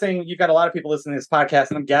am guessing you've got a lot of people listening to this podcast,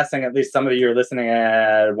 and I'm guessing at least some of you are listening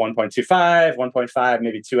at 1.25, 1.5,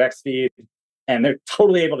 maybe 2x speed, and they're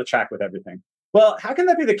totally able to track with everything. Well, how can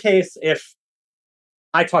that be the case if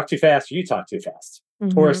I talk too fast or you talk too fast?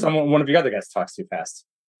 Or one of your other guys talks too fast?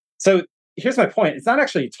 So here's my point. It's not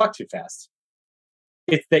actually you talk too fast.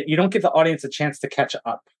 It's that you don't give the audience a chance to catch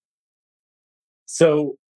up.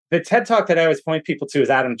 So the TED Talk that I always point people to is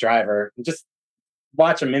Adam Driver. Just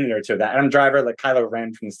watch a minute or two of that. Adam Driver, like Kylo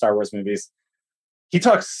Ren from the Star Wars movies. He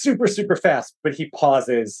talks super, super fast, but he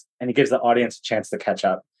pauses and he gives the audience a chance to catch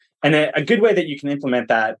up. And a good way that you can implement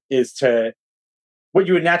that is to, what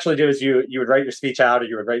you would naturally do is you would write your speech out or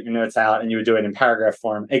you would write your notes out and you would do it in paragraph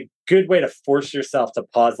form. A good way to force yourself to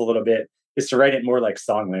pause a little bit is to write it more like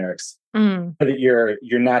song lyrics. So that you're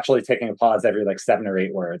naturally taking a pause every like 7 or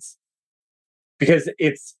 8 words. Because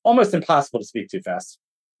it's almost impossible to speak too fast.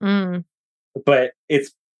 But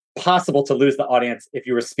it's possible to lose the audience if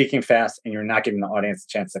you were speaking fast and you're not giving the audience a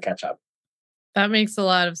chance to catch up. That makes a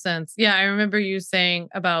lot of sense. Yeah, I remember you saying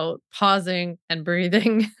about pausing and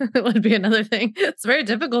breathing would be another thing. It's very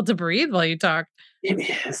difficult to breathe while you talk. It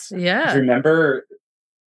is. Yeah. Remember,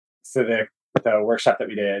 so the workshop that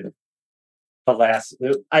we did,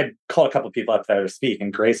 I called a couple of people up there to speak,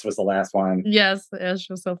 and Grace was the last one. Yes, she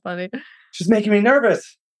was so funny. She's making me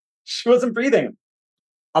nervous. She wasn't breathing.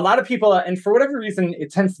 A lot of people, and for whatever reason,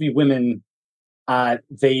 it tends to be women.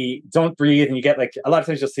 They don't breathe, and you get like a lot of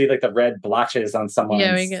times you'll see like the red blotches on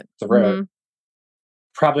someone's throat,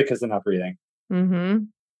 probably because they're not breathing. I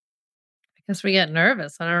guess we get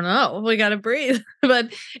nervous. I don't know. We got to breathe.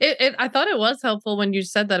 But I thought it was helpful when you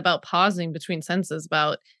said that about pausing between sentences.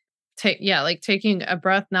 About taking a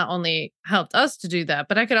breath not only helped us to do that,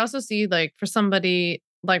 but I could also see like for somebody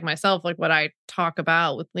like myself, like what I talk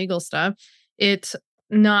about with legal stuff, it's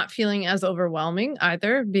not feeling as overwhelming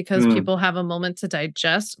either because people have a moment to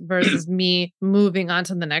digest versus me moving on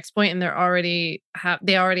to the next point and they already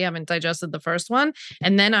haven't digested the first one.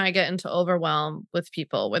 And then I get into overwhelm with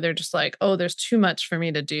people where they're just like, oh, there's too much for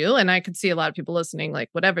me to do. And I could see a lot of people listening, like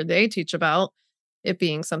whatever they teach about it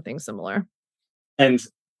being something similar. And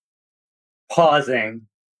pausing,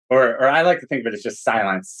 or I like to think of it as just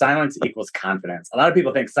silence. Silence equals confidence. A lot of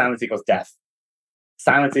people think silence equals death.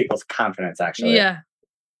 Silence equals confidence, actually. Yeah.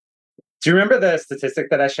 Do you remember the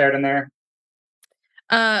statistic that I shared in there?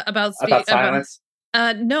 About silence?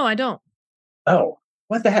 No, I don't. Oh,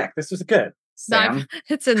 what the heck? This was good. Sam?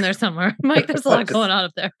 It's in there somewhere. Mike, there's a lot going on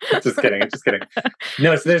up there. Just kidding.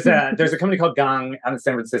 No, so there's a company called Gong out in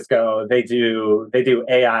San Francisco. They do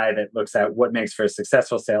AI that looks at what makes for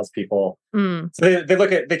successful salespeople. So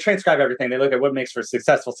they transcribe everything. They look at what makes for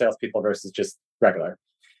successful salespeople versus just regular.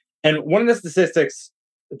 And one of the statistics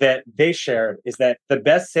that they shared is that the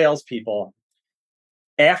best salespeople,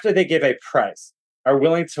 after they give a price, are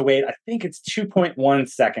willing to wait, I think it's 2.1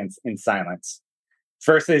 seconds in silence,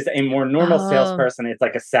 versus a more normal salesperson, it's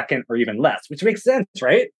like a second or even less, which makes sense,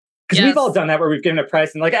 right? Because we've all done that where we've given a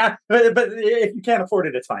price and like, but if you can't afford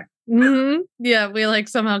it, it's fine. Yeah, we like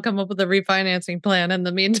somehow come up with a refinancing plan in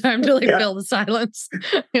the meantime to fill the silence.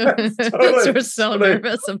 Totally, we're so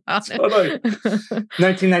nervous about it.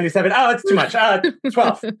 1997. Oh, it's too much.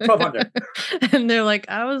 1200. And they're like,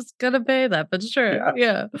 I was gonna pay that, but sure.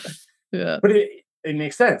 Yeah. But it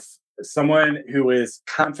makes sense. Someone who is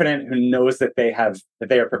confident, who knows that they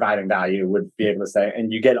are providing value, would be able to say,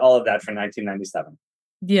 and you get all of that for 1997.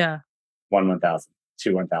 Yeah. 1,000,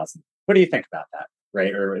 2 1,000. What do you think about that?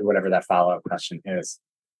 Right? Or whatever that follow-up question is.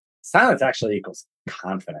 Silence actually equals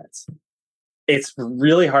confidence. It's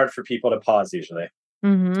really hard for people to pause usually.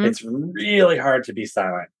 It's really hard to be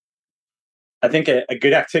silent. I think a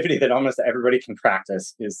good activity that almost everybody can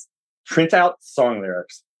practice is print out song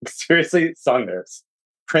lyrics. Seriously, song lyrics.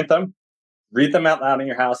 Print them, read them out loud in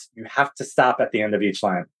your house. You have to stop at the end of each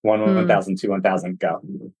line. 1,000, 2, 1,000, go.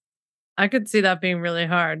 I could see that being really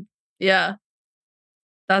hard. Yeah.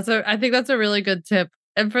 I think that's a really good tip.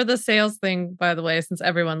 And for the sales thing, by the way, since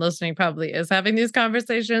everyone listening probably is having these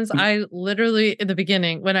conversations, I literally in the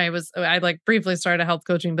beginning, when I like briefly started a health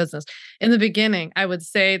coaching business, in the beginning, I would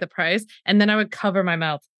say the price and then I would cover my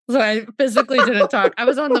mouth. So I physically didn't talk. I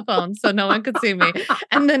was on the phone, so no one could see me.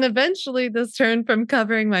 And then eventually this turned from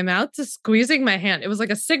covering my mouth to squeezing my hand. It was like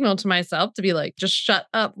a signal to myself to be like, just shut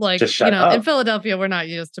up. Like, Just shut in up. Philadelphia, we're not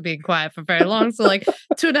used to being quiet for very long. So like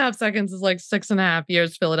 2.5 seconds is like 6.5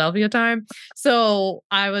 years Philadelphia time. So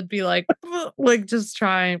I would be like just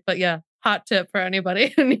trying. But yeah, hot tip for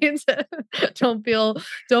anybody who needs it. Don't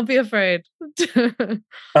be afraid.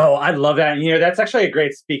 Oh, I love that. And, that's actually a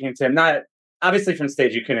great speaking tip. Not obviously from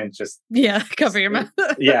stage, you couldn't just Cover your mouth.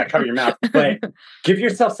 cover your mouth, but give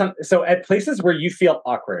yourself some. So at places where you feel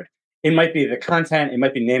awkward, it might be the content, it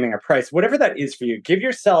might be naming a price, whatever that is for you. Give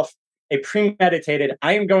yourself a premeditated.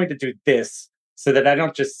 I am going to do this so that I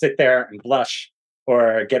don't just sit there and blush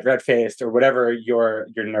or get red faced or whatever your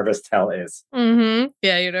nervous tell is.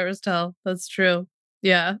 Yeah, your nervous tell. That's true.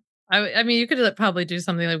 Yeah. I mean, you could probably do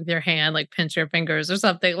something like with your hand, like pinch your fingers or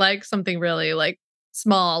something, like something really like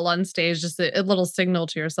small on stage, just a little signal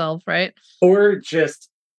to yourself, right? Or just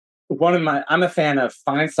I'm a fan of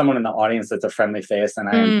find someone in the audience that's a friendly face, and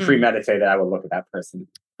I am premeditated. I will look at that person.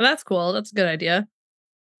 Well, that's cool. That's a good idea.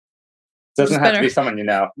 Doesn't have to be someone you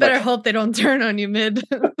know. Better hope they don't turn on you mid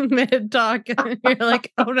talk. You're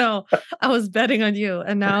like, oh no, I was betting on you,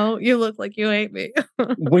 and now you look like you hate me.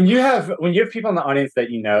 when you have people in the audience that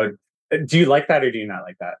you know, do you like that or do you not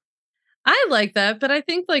like that? I like that, but I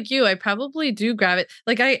think like you, I probably do grab it.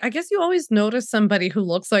 Like I guess you always notice somebody who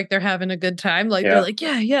looks like they're having a good time. Like they're like,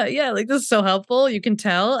 yeah. Like this is so helpful. You can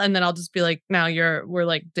tell. And then I'll just be like, now we're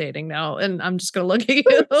like dating now. And I'm just gonna look at you.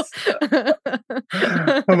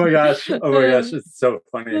 Oh my gosh. It's so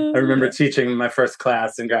funny. I remember teaching my first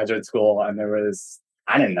class in graduate school, and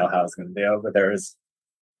I didn't know how I was gonna do, but there was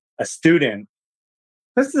a student.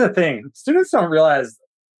 This is the thing. Students don't realize.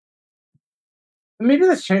 Maybe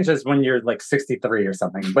this changes when you're like 63 or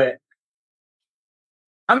something, but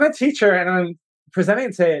I'm a teacher and I'm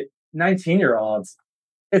presenting to 19-year-olds.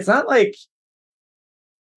 It's not like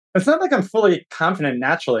I'm fully confident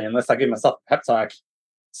naturally unless I give myself a pep talk.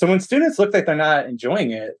 So when students look like they're not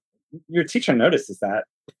enjoying it, your teacher notices that.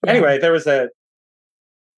 Yeah. Anyway, there was a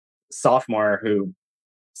sophomore who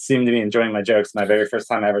seemed to be enjoying my jokes my very first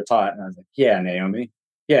time I ever taught. And I was like, yeah, Naomi.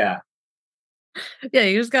 Yeah. Yeah,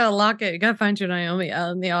 you just gotta lock it. You gotta find your Naomi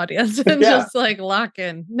out in the audience and just like lock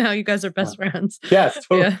in. Now you guys are best friends. Yes,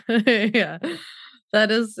 totally. Yeah.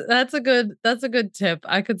 That's a good tip.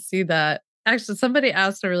 I could see that. Actually, somebody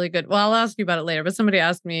asked I'll ask you about it later, but somebody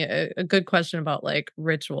asked me a good question about like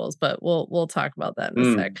rituals, but we'll talk about that in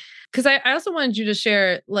a sec. Because I also wanted you to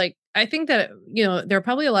share, like, I think that, there are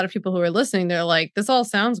probably a lot of people who are listening. They're like, this all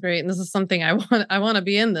sounds great. And this is something I want to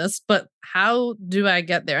be in this, but how do I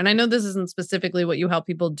get there? And I know this isn't specifically what you help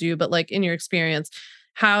people do, but like in your experience,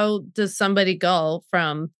 how does somebody go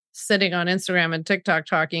from sitting on Instagram and TikTok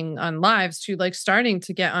talking on lives to like starting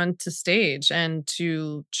to get onto stage and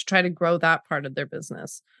to try to grow that part of their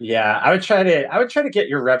business? Yeah, I would try to get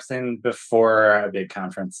your reps in before a big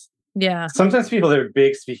conference. Yeah. Sometimes their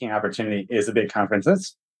big speaking opportunity is a big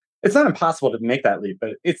conference. It's not impossible to make that leap,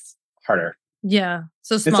 but it's harder. Yeah.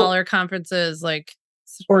 So smaller conferences, like,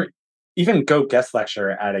 or even go guest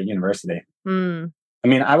lecture at a university. I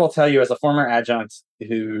mean, I will tell you as a former adjunct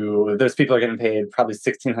who those people are getting paid probably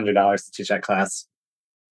 $1,600 to teach that class.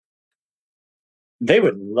 They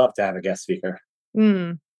would love to have a guest speaker.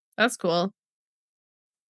 That's cool.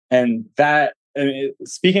 And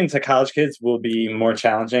speaking to college kids will be more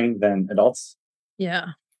challenging than adults. Yeah.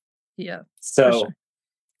 Yeah. So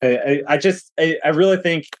I really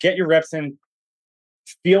think get your reps in,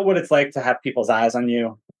 feel what it's like to have people's eyes on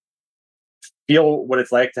you, feel what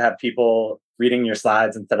it's like to have people reading your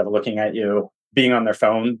slides instead of looking at you, being on their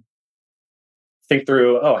phone. Think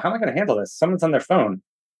through, how am I going to handle this? Someone's on their phone.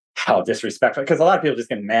 How disrespectful. Because a lot of people just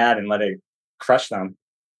get mad and let it crush them.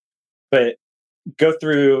 But go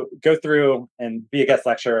through and be a guest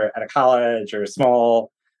lecturer at a college or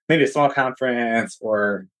maybe a small conference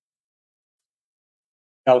or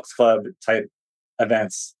Elks Club type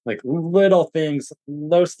events, like little things,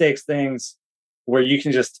 low stakes things where you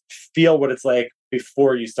can just feel what it's like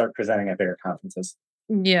before you start presenting at bigger conferences.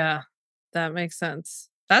 Yeah, that makes sense.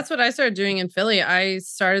 That's what I started doing in Philly. I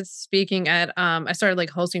started speaking at I started like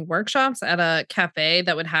hosting workshops at a cafe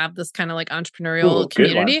that would have this kind of like entrepreneurial Ooh, good one.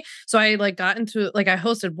 community. So I like got into like I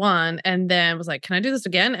hosted one and then was like, "Can I do this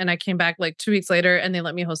again?" And I came back like 2 weeks later and they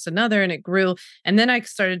let me host another and it grew. And then I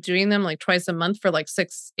started doing them like twice a month for like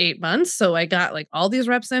 6, 8 months. So I got like all these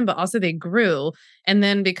reps in, but also they grew. And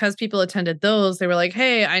then because people attended those, they were like,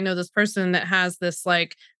 "Hey, I know this person that has this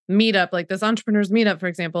like meetup, like this entrepreneurs meetup, for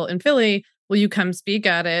example, in Philly. Will you come speak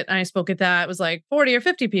at it?" And I spoke at that. It was like 40 or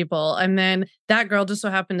 50 people. And then that girl just so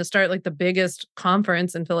happened to start like the biggest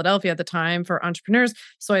conference in Philadelphia at the time for entrepreneurs.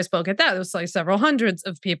 So I spoke at that. It was like several hundreds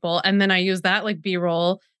of people. And then I used that like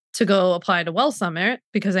B-roll to go apply to Well Summit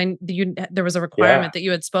because there was a Yeah. requirement that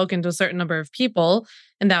you had spoken to a certain number of people.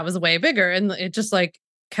 And that was way bigger. And it just like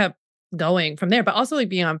kept going from there, but also like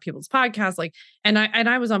being on people's podcasts, like, and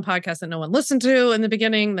I was on podcasts that no one listened to in the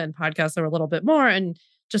beginning, then podcasts that were a little bit more, and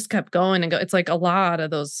just kept going and go. It's like a lot of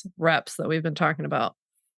those reps that we've been talking about.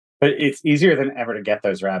 But it's easier than ever to get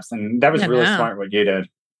those reps. And that was Yeah, really now smart what you did.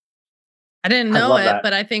 I didn't I know love it, that.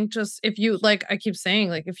 but I think just if you like, I keep saying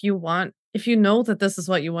like, if you know that this is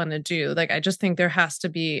what you want to do, like, I just think there has to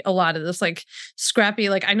be a lot of this like scrappy,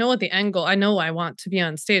 like, I know what the end goal, I know I want to be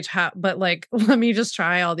on stage, but like, let me just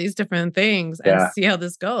try all these different things and Yeah. see how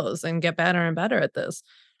this goes and get better and better at this.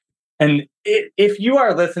 And if you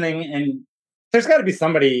are listening, and there's got to be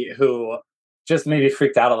somebody who just maybe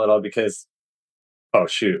freaked out a little because, oh,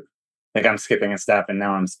 shoot, like I'm skipping a step and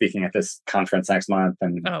now I'm speaking at this conference next month.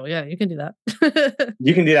 And Oh yeah, you can do that.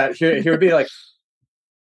 you can do that. Here would be like,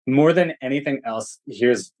 more than anything else,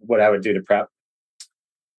 here's what I would do to prep.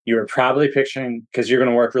 You were probably picturing, because you're going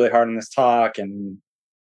to work really hard on this talk and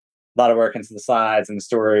a lot of work into the slides and the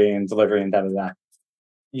story and delivery and da da da.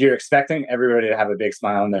 You're expecting everybody to have a big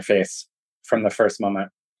smile on their face from the first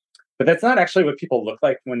moment. But that's not actually what people look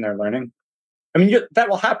like when they're learning. I mean, that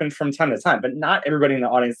will happen from time to time, but not everybody in the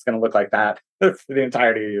audience is going to look like that for the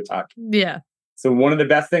entirety of your talk. Yeah. So one of the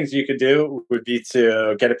best things you could do would be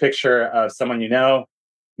to get a picture of someone you know.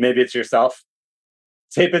 Maybe it's yourself.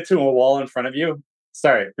 Tape it to a wall in front of you.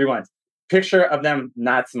 Sorry, rewind. Picture of them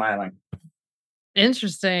not smiling.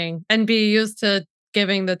 Interesting. And be used to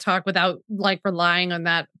giving the talk without like relying on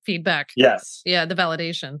that feedback. Yes. Yeah, the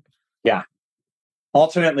validation. Yeah.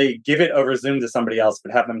 Alternately, give it over Zoom to somebody else,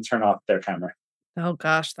 but have them turn off their camera. Oh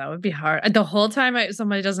gosh, that would be hard. The whole time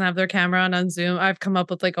somebody doesn't have their camera on Zoom, I've come up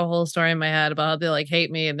with like a whole story in my head about how they like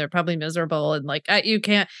hate me and they're probably miserable and like you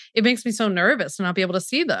can't. It makes me so nervous to not be able to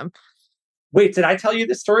see them. Wait, did I tell you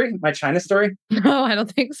this story? My China story? No, I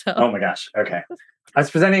don't think so. Oh my gosh. Okay. I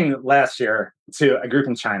was presenting last year to a group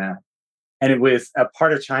in China, and it was a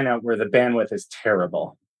part of China where the bandwidth is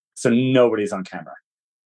terrible. So nobody's on camera.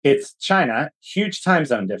 It's China, huge time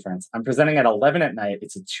zone difference. I'm presenting at 11 at night.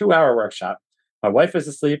 It's a 2-hour workshop. My wife is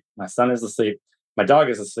asleep. My son is asleep. My dog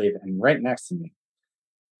is asleep. And right next to me,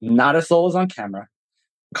 not a soul is on camera.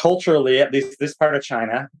 Culturally, at least this part of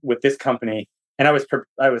China with this company, and I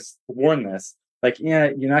was warned this, like, yeah,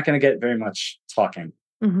 you're not going to get very much talking.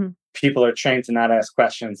 Mm-hmm. People are trained to not ask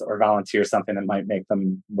questions or volunteer something that might make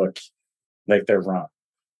them look like they're wrong.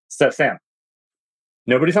 So, Sam,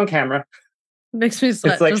 nobody's on camera. Makes me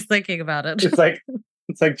sweat Like, just thinking about it. It's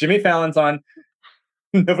like Jimmy Fallon's on.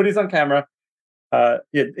 Nobody's on camera.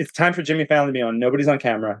 It's time for Jimmy Fallon to be on. Nobody's on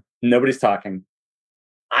camera. Nobody's talking.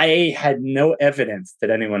 I had no evidence that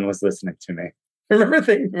anyone was listening to me. I remember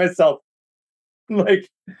thinking to myself, like,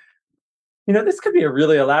 this could be a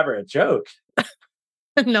really elaborate joke.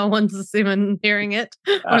 No one's even hearing it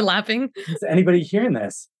or laughing. Is anybody hearing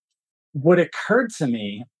this? What occurred to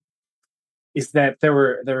me is that there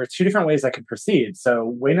were two different ways I could proceed. So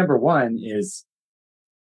way number one is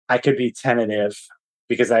I could be tentative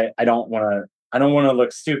because I don't want to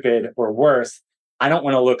look stupid, or worse, I don't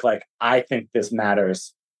want to look like I think this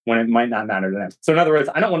matters when it might not matter to them. So in other words,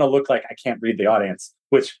 I don't want to look like I can't read the audience,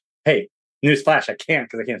 which, hey, newsflash, I can't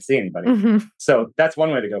because I can't see anybody. Mm-hmm. So that's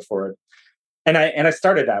one way to go forward. And I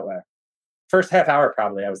started that way. First half hour,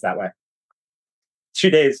 probably I was that way.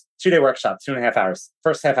 2-day workshop, 2.5 hours.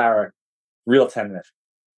 First half hour, real tentative.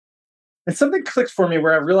 And something clicked for me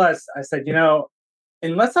where I realized, I said,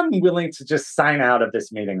 unless I'm willing to just sign out of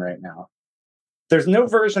this meeting right now, there's no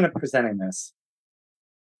version of presenting this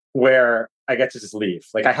where I get to just leave.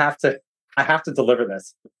 Like I have to deliver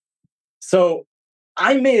this. So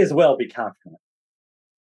I may as well be confident.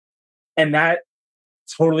 And that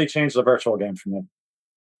totally changed the virtual game for me.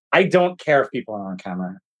 I don't care if people are on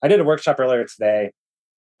camera. I did a workshop earlier today,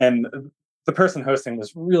 and the person hosting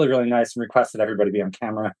was really, really nice and requested everybody be on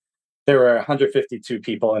camera. There were 152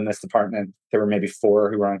 people in this department. There were maybe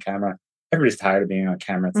 4 who were on camera. Everybody's tired of being on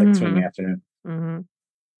camera. It's like 2 in the afternoon. Mm-hmm.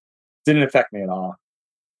 Didn't affect me at all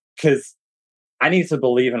because I need to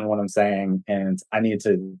believe in what I'm saying, and I need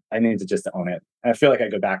to just own it. And I feel like I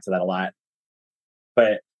go back to that a lot.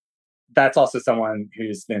 But that's also someone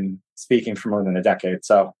who's been speaking for more than a decade.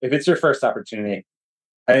 So if it's your first opportunity,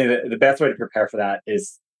 I think the best way to prepare for that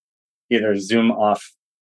is either Zoom off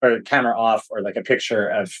or camera off or like a picture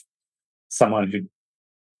of someone who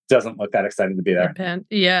doesn't look that excited to be there.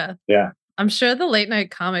 Yeah. Yeah. I'm sure the late night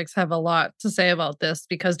comics have a lot to say about this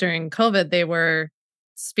because during COVID, they were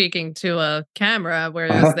speaking to a camera,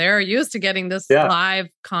 whereas they're used to getting this Yeah. live,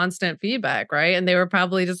 constant feedback, right? And they were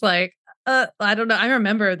probably just like, I don't know. I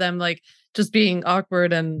remember them like just being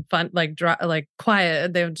awkward and fun, like dry, like quiet.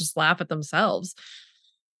 And they would just laugh at themselves.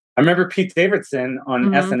 I remember Pete Davidson on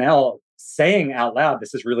Mhm. SNL saying out loud,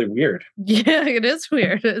 "This is really weird." Yeah, it is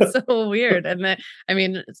weird. It's so weird. And then, I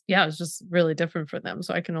mean, yeah, it's just really different for them.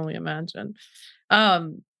 So I can only imagine.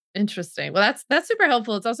 Um, Interesting. Well, that's super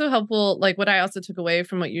helpful. It's also helpful. Like what I also took away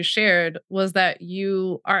from what you shared was that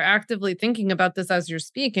you are actively thinking about this as you're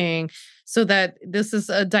speaking, so that this is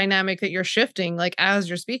a dynamic that you're shifting, like as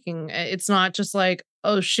you're speaking. It's not just like,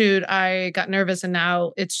 oh shoot, I got nervous and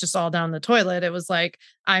now it's just all down the toilet. It was like,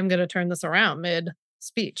 I'm gonna turn this around mid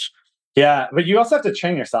speech. Yeah, but you also have to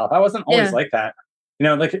train yourself. I wasn't always Yeah. like that.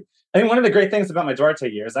 Like I think one of the great things about my Duarte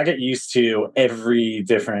years, I get used to every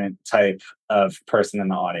different type of person in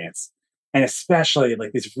the audience. And especially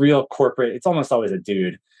like these real corporate, it's almost always a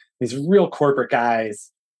dude. These real corporate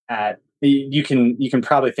guys at you can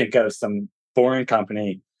probably think of some foreign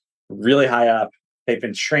company really high up. They've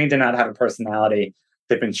been trained to not have a personality.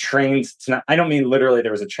 They've been trained to not, I don't mean literally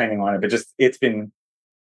there was a training on it, but just it's been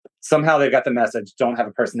somehow they got the message, don't have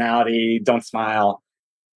a personality, don't smile.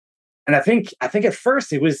 And I think at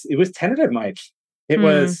first it was tentative, Mike. It Mm,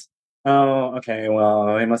 was, oh, okay, well,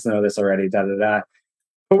 I must know this already, da da da.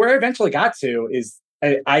 But where I eventually got to is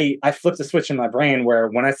I flipped a switch in my brain where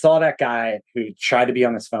when I saw that guy who tried to be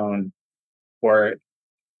on his phone or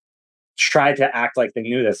tried to act like they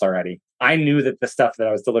knew this already, I knew that the stuff that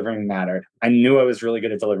I was delivering mattered. I knew I was really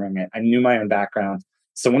good at delivering it. I knew my own background.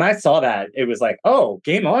 So when I saw that, it was like, oh,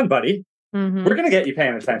 game on, buddy. We're mhm. gonna get you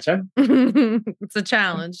paying attention. It's a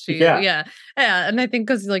challenge to you. Yeah. Yeah. Yeah. And I think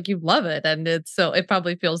because like you love it and it's so it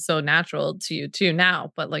probably feels so natural to you too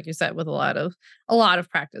now. But like you said, with a lot of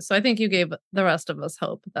practice. So I think you gave the rest of us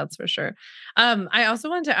hope, that's for sure. I also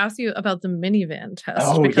wanted to ask you about the minivan test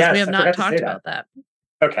Oh, because we yes. have I not forgot to say talked that. about that.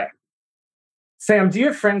 Okay. Sam, do you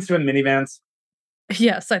have friends who have minivans?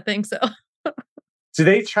 Yes, I think so. Do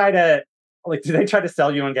they try to do they try to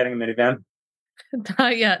sell you on getting a minivan?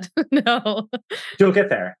 Not yet. No. You'll get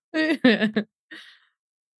there.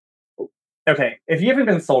 Okay. If you haven't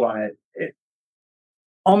been sold on it,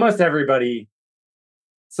 almost everybody.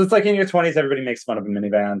 So it's like in your 20s, everybody makes fun of a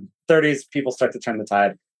minivan. 30s, people start to turn the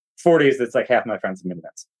tide. 40s, it's like half my friends have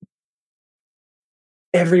minivans.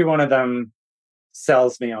 Every one of them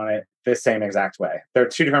sells me on it the same exact way. There are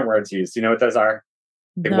two different words used. You know what those are?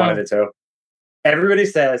 Like one of No. the two. Everybody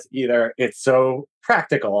says either it's so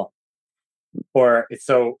practical or it's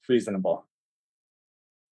so reasonable.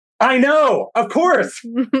 I know, of course.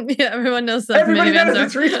 Yeah, everyone knows that Everybody minivans knows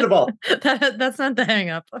it's reasonable. that's not the hang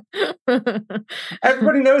up.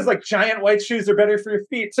 Everybody knows like giant white shoes are better for your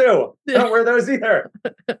feet too. I Yeah. don't wear those either.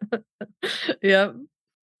 Yep.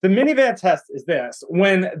 The minivan test is this: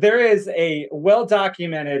 when there is a well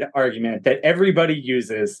documented argument that everybody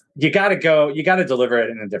uses, you got to you got to deliver it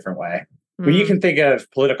in a different way. But you Mm, can think of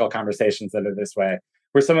political conversations that are this way,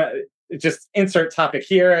 where someone just insert topic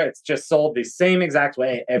here, it's just sold the same exact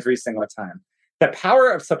way every single time. The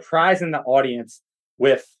power of surprising the audience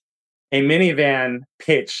with a minivan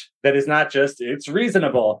pitch that is not just it's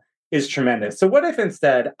reasonable is tremendous. So what if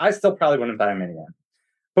instead I still probably wouldn't buy a minivan,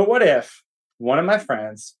 but what if one of my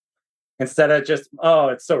friends, instead of just, oh,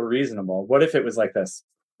 it's so reasonable, what if it was like this?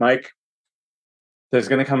 Mike, there's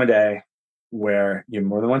going to come a day where you have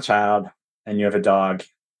more than one child and you have a dog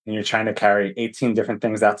and you're trying to carry 18 different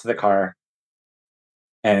things out to the car.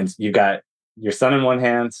 And you've got your son in one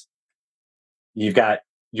hand, you've got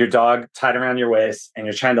your dog tied around your waist, and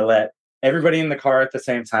you're trying to let everybody in the car at the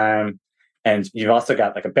same time. And you've also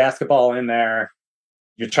got like a basketball in there.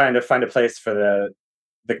 You're trying to find a place for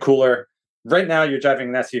the cooler. Right now, you're driving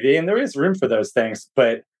an SUV, and there is room for those things,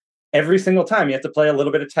 but every single time you have to play a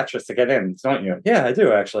little bit of Tetris to get in, don't you? Yeah, I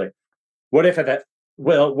do actually. What if at that?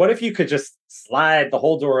 Well, what if you could just slide the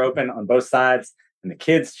whole door open on both sides, and the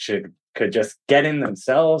kids could just get in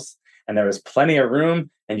themselves, and there was plenty of room,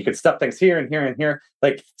 and you could stuff things here and here and here.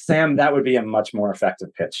 Like Sam, that would be a much more effective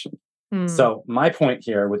pitch. mm, So my point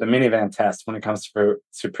here with the minivan test when it comes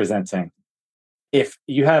to presenting if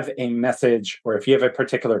you have a message or if you have a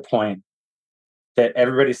particular point that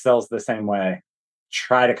everybody sells the same way,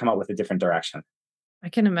 try to come up with a different direction. I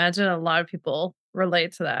can imagine a lot of people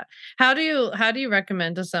relate to that. How do you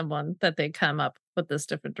recommend to someone that they come up with this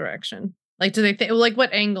different direction? Like, do they think like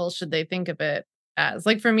what angle should they think of it as?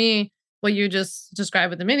 Like for me, what you just described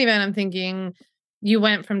with the minivan, I'm thinking you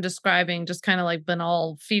went from describing just kind of like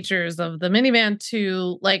banal features of the minivan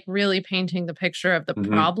to like really painting the picture of the Mhm.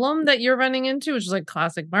 problem that you're running into, which is like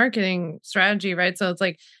classic marketing strategy, right? So it's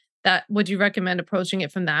like that. Would you recommend approaching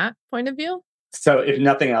it from that point of view? So if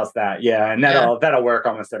nothing else, that yeah, and Yeah. that'll work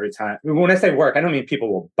almost every time. When I say work, I don't mean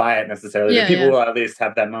people will buy it necessarily, but Yeah. people Yeah. will at least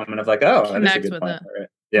have that moment of like, oh, that is a Connect good with point. it. Right?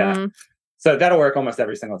 Yeah. Mhm. So that'll work almost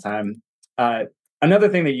every single time. Uh, Another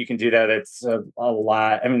thing that you can do that it's a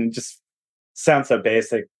lot. I mean, just sounds so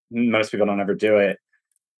basic. Most people don't ever do it.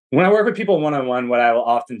 When I work with people one on one, what I will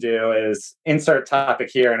often do is insert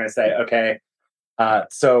topic here, and I say, okay,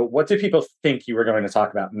 so what do people think you were going to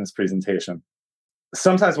talk about in this presentation?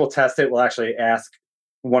 Sometimes we'll test it. We'll actually ask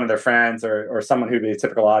one of their friends or someone who'd be a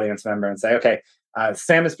typical audience member and say, okay,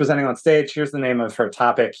 Sam is presenting on stage. Here's the name of her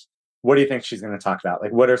topic. What do you think she's going to talk about?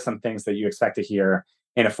 Like, what are some things that you expect to hear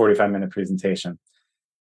in a 45-minute presentation?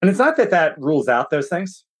 And it's not that that rules out those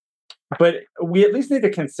things, but we at least need to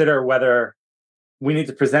consider whether we need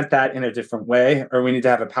to present that in a different way, or we need to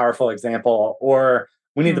have a powerful example, or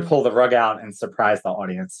we need to Mm, pull the rug out and surprise the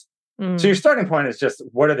audience. So your mm, starting point is just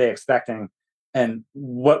what are they expecting, and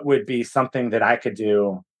what would be something that I could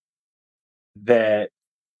do that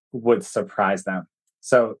would surprise them.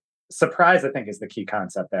 So surprise, I think, is the key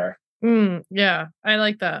concept there. yeah, I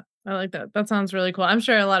like that. I like that. That sounds really cool. I'm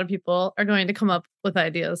sure a lot of people are going to come up with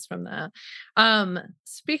ideas from that.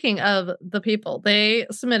 Speaking of the people, they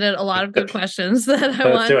submitted a lot of good questions that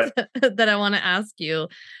I Let's do want it. that I want to ask you.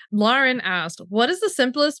 Lauren asked, "What is the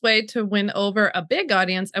simplest way to win over a big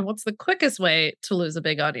audience, and what's the quickest way to lose a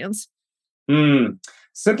big audience?" Mm.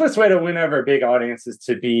 Simplest way to win over a big audience is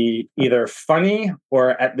to be either funny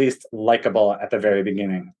or at least likable at the very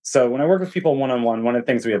beginning. So when I work with people one on one of the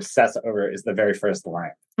things we obsess over is the very first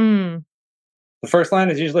line. Mm. The first line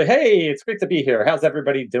is usually, "Hey, it's great to be here. How's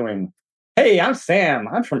everybody doing? Hey, I'm Sam.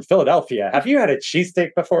 I'm from Philadelphia. Have you had a cheesesteak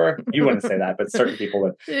before?" You wouldn't say that, but certain people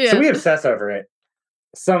would. So Yeah. we obsess over it.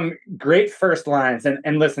 Some great first lines.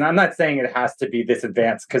 And listen, I'm not saying it has to be this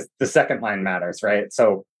advanced because the second line matters, right?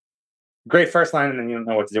 So great first line, and then you don't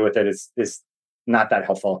know what to do with it is not that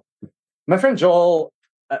helpful. My friend Joel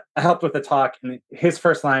helped with the talk, and his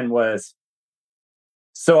first line was,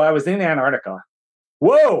 "So I was in Antarctica."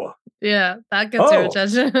 Whoa! Yeah, that gets your Oh,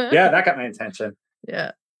 attention. yeah, that got my attention.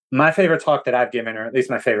 Yeah. My favorite talk that I've given, or at least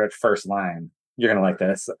my favorite first line, you're gonna like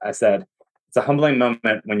this. I said, "It's a humbling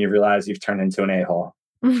moment when you realize you've turned into an a-hole."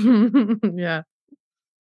 Yeah.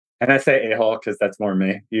 And I say a-hole because that's more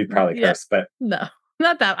me. You'd probably Yeah. curse, but No,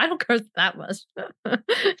 not that. I don't curse that much.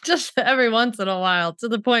 Just every once in a while, to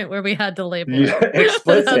the point where we had to label it.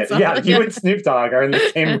 explicit. That's all. Yeah, you Yeah. and Snoop Dogg are in the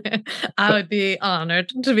same. I would be honored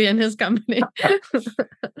to be in his company.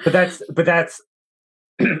 But that's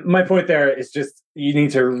my point there is just you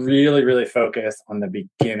need to really, really focus on the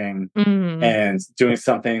beginning Mhm. and doing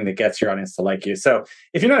something that gets your audience to like you. So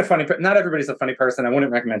if you're not a not everybody's a funny person. I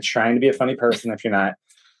wouldn't recommend trying to be a funny person if you're not.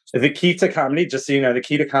 The key to comedy, just so you know, the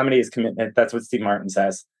key to comedy is commitment. That's what Steve Martin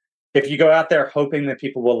says. If you go out there hoping that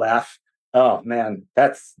people will laugh, oh man,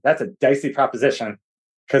 that's a dicey proposition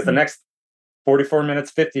because the Mm, next 44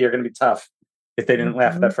 minutes, 50 are going to be tough if they didn't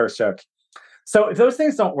laugh at mhm. that first joke. So if those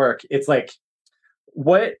things don't work, it's like,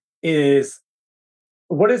 what is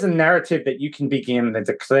what is a narrative that you can begin that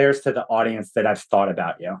declares to the audience that I've thought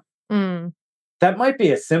about you? Mm, That might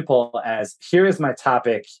be as simple as, here is my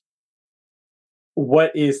topic.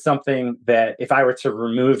 What is something that if I were to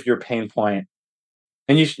remove your pain point,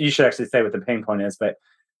 and you should actually say what the pain point is, but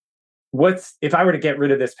what's if I were to get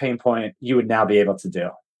rid of this pain point, you would now be able to do.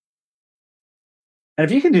 And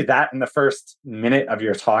if you can do that in the first minute of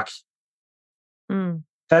your talk, mm,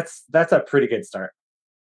 that's a pretty good start.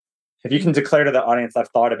 If you mm. can declare to the audience, I've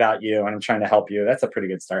thought about you and I'm trying to help you, that's a pretty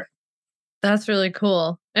good start. That's really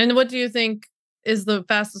cool. And what do you think is the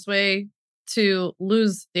fastest way to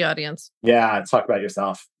lose the audience? Yeah, talk about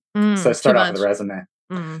yourself. So Too start off with a much. resume.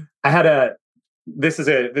 Mm, I had a this is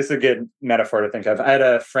a good metaphor to think of. I had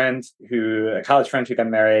a college friend who got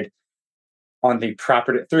married on the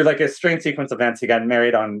property through like a strange sequence of events. He got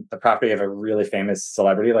married on the property of a really famous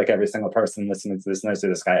celebrity. Like every single person listening to this knows who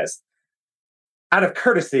this guy is. Out of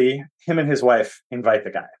courtesy, him and his wife invite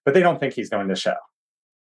the guy, but they don't think he's going to show.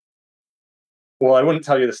 Well, I wouldn't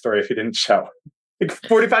tell you the story if he didn't show. Like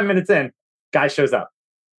 45 minutes in, guy shows up.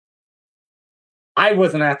 I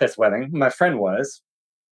wasn't at this wedding. My friend was.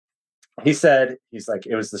 He said, he's like,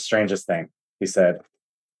 it was the strangest thing. He said,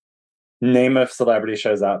 name of celebrity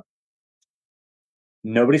shows up.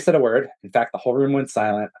 Nobody said a word. In fact, the whole room went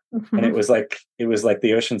silent. And it was like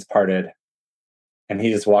the oceans parted. And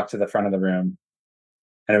he just walked to the front of the room.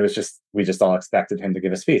 And we just all expected him to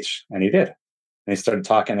give a speech. And he did. And he started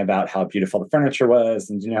talking about how beautiful the furniture was.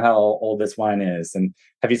 And do you know how old this wine is? And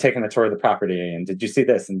have you taken a tour of the property? And did you see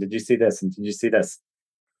this? And did you see this? And did you see this?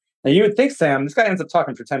 And you would think, Sam, this guy ends up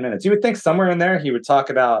talking for 10 minutes. You would think somewhere in there he would talk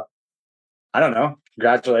about, I don't know,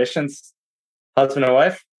 congratulations, husband and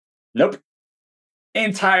wife. Nope.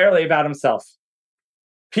 Entirely about himself.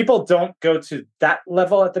 People don't go to that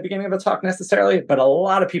level at the beginning of a talk necessarily, but a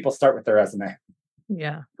lot of people start with their resume.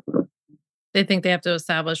 Yeah. They think they have to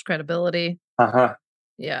establish credibility. Uh-huh.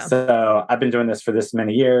 Yeah. So I've been doing this for this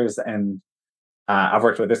many years, and I've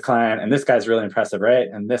worked with this client, and this guy's really impressive, right?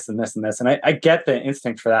 And this and this and this. And I get the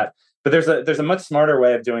instinct for that. But there's a much smarter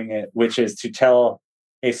way of doing it, which is to tell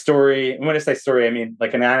a story. And when I say story, I mean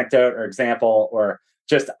like an anecdote or example, or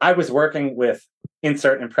just I was working with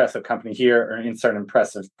insert impressive company here or insert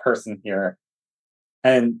impressive person here,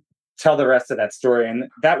 and tell the rest of that story. And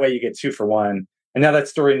that way you get 2 for 1. And now that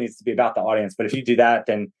story needs to be about the audience. But if you do that,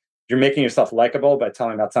 then you're making yourself likable by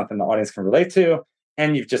telling about something the audience can relate to,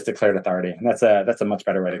 and you've just declared authority. And that's a much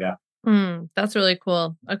better way to go. That's really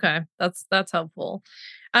cool. Okay. That's helpful.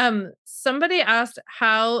 Somebody asked,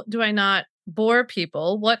 how do I not bore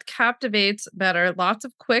people? What captivates better? Lots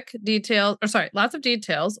of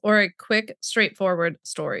details or a quick, straightforward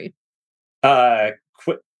story? I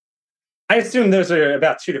assume those are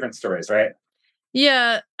about 2 different stories, right?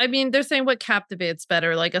 Yeah. I mean, they're saying what captivates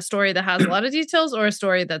better, like a story that has a lot of details or a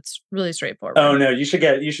story that's really straightforward. Oh no, you should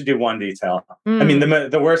do one detail. I mean,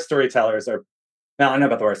 the worst storytellers are, no, I don't know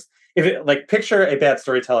about the worst. If it, like, picture a bad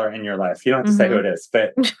storyteller in your life. You don't have to say who it is,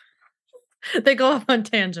 but they go off on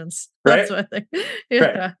tangents. Right? That's what they,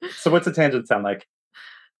 yeah. Right. So what's a tangent sound like?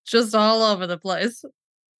 Just all over the place.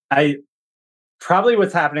 Probably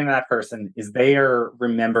what's happening to that person is they are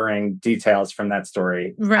remembering details from that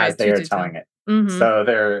story as they are telling it. So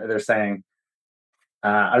they're saying,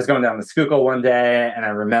 I was going down the Schuylkill one day, and I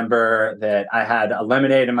remember that I had a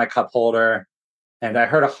lemonade in my cup holder, and I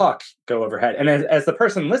heard a hawk go overhead. And as the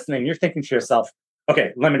person listening, you're thinking to yourself,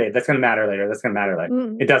 okay, lemonade, that's going to matter later. That's going to matter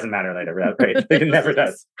later. It doesn't matter later, right? It never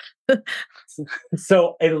does.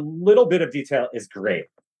 So a little bit of detail is great.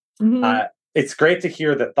 It's great to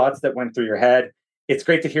hear the thoughts that went through your head. It's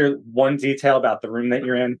great to hear one detail about the room that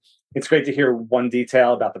you're in. It's great to hear one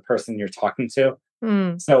detail about the person you're talking to.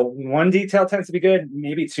 So one detail tends to be good,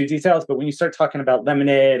 maybe 2 details. But when you start talking about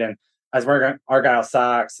lemonade and I was wearing Argyle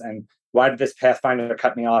socks and why did this Pathfinder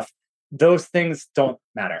cut me off, those things don't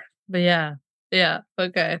matter. But yeah.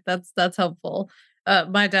 Okay. That's helpful.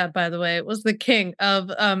 My dad, by the way, was the king of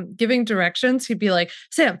giving directions. He'd be like,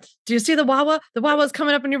 Sam, do you see the Wawa? The Wawa's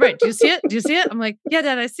coming up on your right. Do you see it? Do you see it? I'm like, yeah,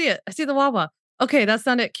 Dad, I see it. I see the Wawa. Okay, that's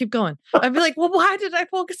not it. Keep going. I'd be like, well, why did I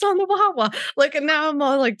focus on the Wawa? Like, and now I'm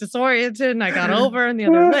all like disoriented, and I got over in the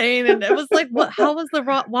other lane, and it was like, what? How was the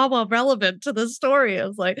Wawa relevant to the story? I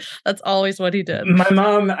was like, that's always what he did. My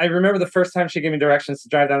mom, I remember the first time she gave me directions to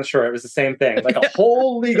drive down the shore. It was the same thing, like a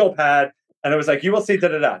whole legal pad, and it was like, you will see da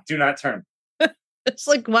da da. Do not turn. It's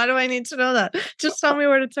like, why do I need to know that? Just tell me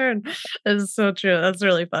where to turn. It's so true. That's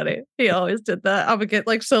really funny. He always did that. I would get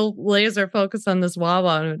like so laser focused on this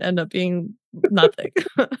Wawa and it would end up being nothing.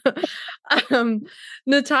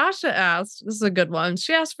 Natasha asked, this is a good one.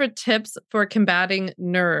 She asked for tips for combating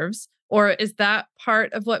nerves, or is that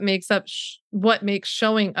part of what makes what makes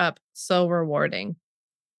showing up so rewarding?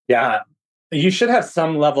 Yeah, you should have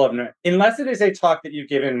some level of nerve, unless it is a talk that you've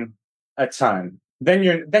given a ton. Then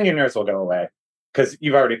your nerves will go away, because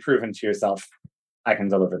you've already proven to yourself, I can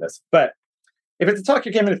deliver this. But if it's a talk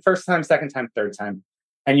you're giving the first time, second time, third time,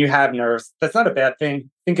 and you have nerves, that's not a bad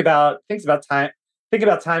thing. Think about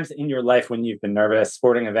times in your life when you've been nervous,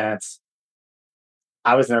 sporting events.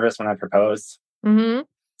 I was nervous when I proposed. Did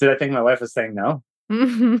I think my wife was saying no? I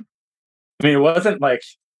mean, it wasn't like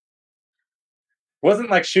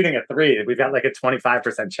shooting a 3. We've got like a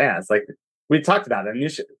 25% chance. Like, we talked about it.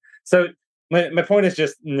 And so my point is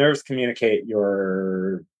just nerves communicate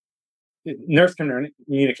you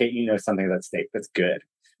know something's at stake. That's good.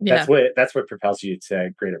 Yeah. That's what propels you to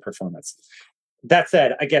greater performance. That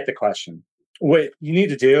said, I get the question. What you need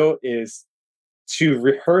to do is to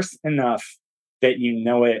rehearse enough that you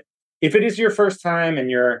know it. If it is your first time and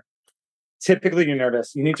you're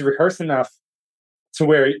nervous, you need to rehearse enough to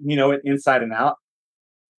where you know it inside and out.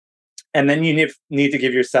 And then you need to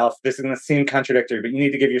give yourself, this is going to seem contradictory, but you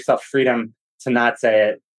need to give yourself freedom to not say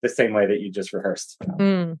it the same way that you just rehearsed.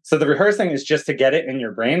 Mm. So the rehearsing is just to get it in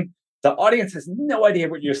your brain. The audience has no idea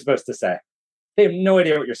what you're supposed to say. They have no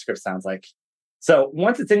idea what your script sounds like. So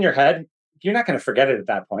once it's in your head, you're not going to forget it at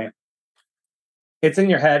that point. It's in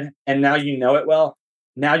your head, and now you know it well.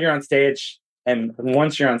 Now you're on stage, and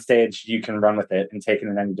once you're on stage, you can run with it and take it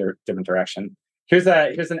in any different direction. Here's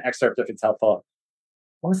an excerpt if it's helpful.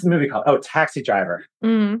 What was the movie called? Oh, Taxi Driver.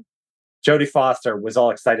 Mm. Jodie Foster was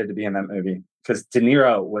all excited to be in that movie because De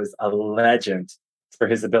Niro was a legend for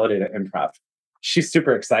his ability to improv. She's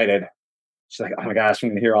super excited. She's like, oh my gosh, I'm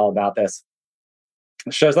going to hear all about this.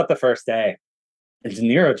 Shows up the first day, and De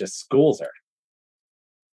Niro just schools her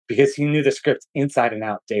because he knew the script inside and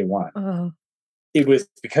out day one. Oh. It was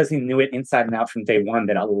because he knew it inside and out from day one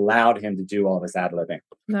that allowed him to do all this ad-libbing.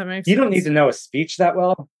 That makes You sense. don't need to know a speech that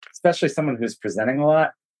well, especially someone who's presenting a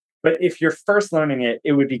lot. But if you're first learning it,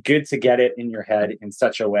 it would be good to get it in your head in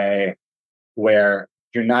such a way where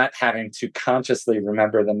you're not having to consciously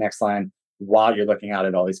remember the next line while you're looking out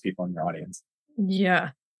at all these people in your audience. Yeah.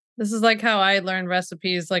 This is like how I learn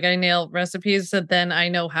recipes. Like I nail recipes, so then I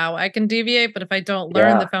know how I can deviate. But if I don't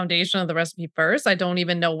learn the foundation of the recipe first, I don't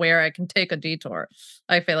even know where I can take a detour.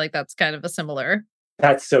 I feel like that's kind of a similar.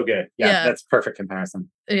 That's so good. Yeah. That's perfect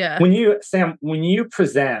comparison. Yeah. When you present, when you're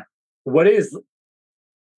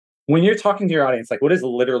talking to your audience, like what is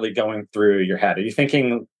literally going through your head? Are you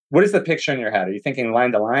thinking, what is the picture in your head? Are you thinking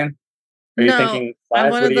line to line? Are you thinking slides?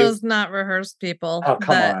 I'm one of those not rehearsed people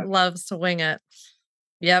that loves to wing it.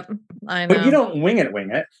 Yep, I know. But you don't wing it.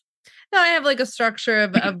 No, I have like a structure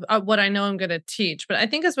of what I know I'm going to teach. But I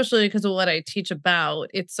think especially because of what I teach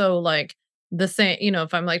about, it's so like the same,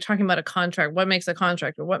 if I'm like talking about a contract, what makes a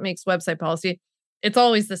contract or what makes website policy, it's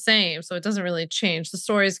always the same. So it doesn't really change. The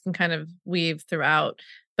stories can kind of weave throughout.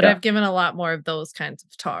 But I've given a lot more of those kinds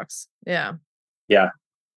of talks. Yeah. Yeah,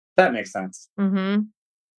 that makes sense. Mm-hmm.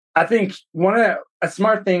 I think a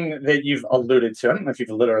smart thing that you've alluded to, I don't know if you've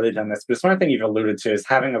literally done this, but a smart thing you've alluded to is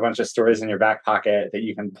having a bunch of stories in your back pocket that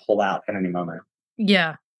you can pull out at any moment.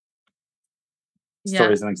 Yeah.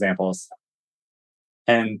 Stories and examples.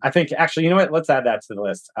 And I think actually, you know what? Let's add that to the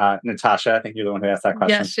list. Natasha, I think you're the one who asked that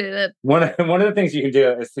question. Yeah, she did. One of the things you can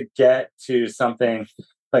do is to get to something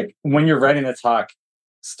like when you're writing a talk,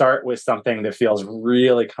 start with something that feels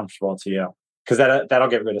really comfortable to you, because that'll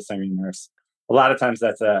get rid of some of your nerves. A lot of times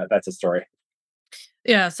that's a story.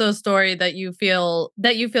 Yeah, so a story that you feel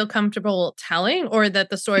comfortable telling, or that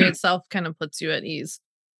the story itself kind of puts you at ease.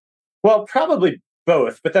 Well, probably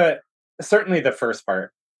both, but certainly the first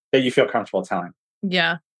part that you feel comfortable telling.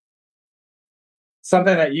 Yeah.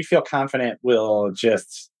 Something that you feel confident will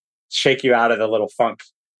just shake you out of the little funk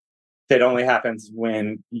that only happens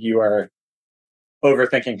when you are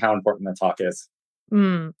overthinking how important the talk is.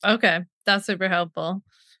 Okay, that's super helpful.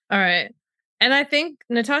 All right. And I think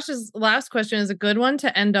Natasha's last question is a good one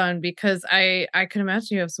to end on, because I can imagine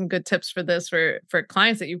you have some good tips for this for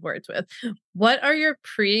clients that you've worked with. What are your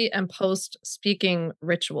pre and post speaking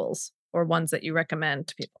rituals, or ones that you recommend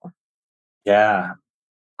to people? Yeah.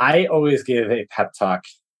 I always give a pep talk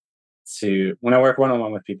when I work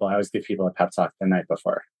one-on-one with people, I always give people a pep talk the night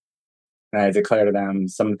before. And I declare to them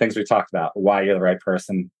some of the things we talked about, why you're the right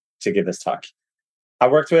person to give this talk. I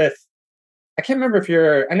can't remember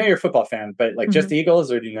I know you're a football fan, but like just the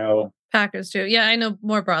Eagles, or do you know? Packers too. Yeah, I know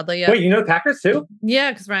more broadly. Yeah. Wait, you know Packers too?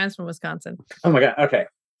 Yeah, because Ryan's from Wisconsin. Oh my God. Okay.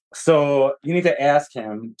 So you need to ask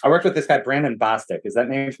him. I worked with this guy, Brandon Bostic. Is that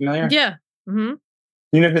name familiar? Yeah. Mm-hmm.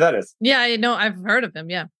 You know who that is? Yeah, I know. I've heard of him.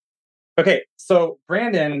 Yeah. Okay. So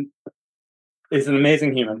Brandon is an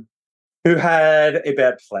amazing human who had a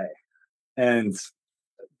bad play. And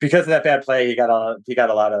because of that bad play, he got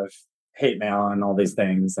a lot of hate mail and all these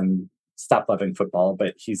things, and stopped loving football,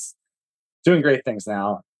 but he's doing great things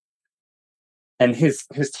now. And his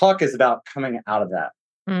talk is about coming out of that.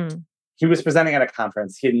 He was presenting at a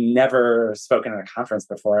conference. He had never spoken at a conference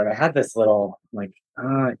before. And I had this little like,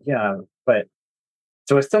 yeah, but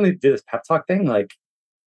do I still need to do this pep talk thing? Like,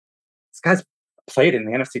 this guy's played in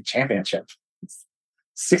the NFC Championship.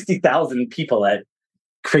 60,000 people at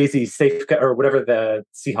crazy safe, or whatever the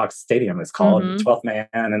Seahawks stadium is called, 12th man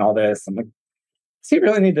and all this. I'm like, does he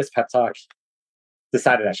really need this pep talk?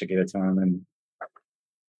 Decided I should give it to him. And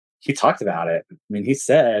he talked about it. I mean, he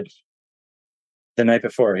said the night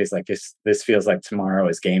before, he's like, this feels like tomorrow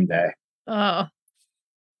is game day. Oh.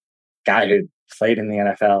 Guy who played in the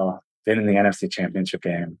NFL, been in the NFC Championship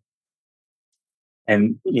game.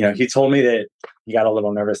 And, he told me that he got a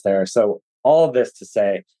little nervous there. So all of this to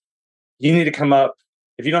say, you need to come up,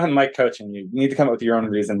 if you don't have Mike coaching you, you need to come up with your own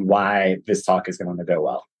reason why this talk is going to go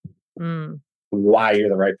well. Why you're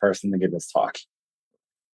the right person to give this talk.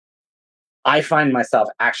 I find myself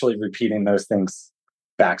actually repeating those things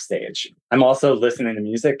backstage. I'm also listening to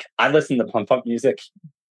music. I listen to pump up music.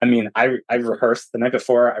 I mean, I rehearse the night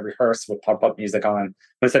before. I rehearse with pump up music on.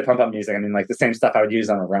 When I say pump up music, I mean like the same stuff I would use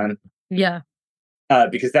on a run. Yeah.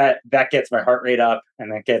 Because that gets my heart rate up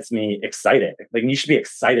and that gets me excited. Like you should be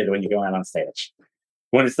excited when you go out on stage.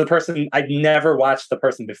 When it's the person, I'd never watch the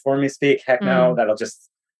person before me speak. Heck no, that'll just.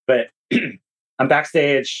 But I'm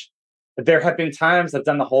backstage. There have been times I've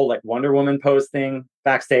done the whole like Wonder Woman pose thing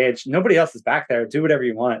backstage. Nobody else is back there. Do whatever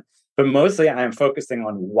you want. But mostly I am focusing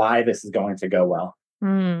on why this is going to go well.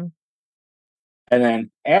 And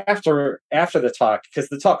then after the talk, because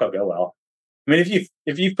the talk will go well. I mean,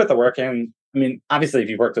 if you've put the work in, I mean, obviously if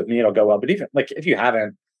you've worked with me, it'll go well. But even like if you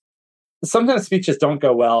haven't, sometimes speeches don't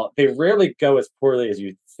go well. They rarely go as poorly as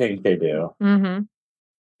you think they do.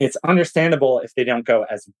 It's understandable if they don't go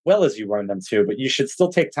as well as you want them to, but you should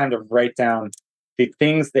still take time to write down the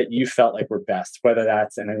things that you felt like were best, whether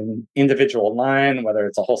that's in an individual line, whether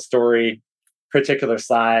it's a whole story, particular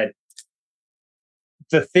slide.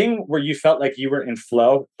 The thing where you felt like you were in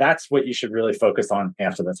flow, that's what you should really focus on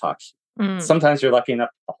after the talk. Sometimes you're lucky enough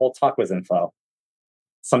the whole talk was in flow.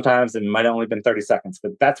 Sometimes it might have only been 30 seconds,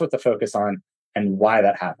 but that's what to focus on and why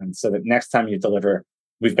that happens. So that next time you deliver,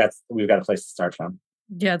 we've got a place to start from.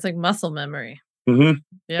 Yeah, it's like muscle memory.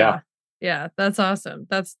 Yeah, that's awesome.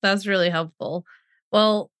 That's really helpful.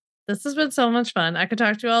 Well, this has been so much fun. I could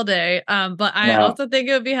talk to you all day. But I also think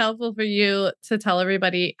it would be helpful for you to tell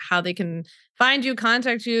everybody how they can find you,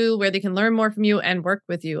 contact you, where they can learn more from you and work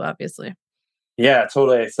with you, obviously. Yeah,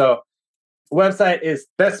 totally. So website is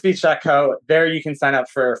bestspeech.co. There you can sign up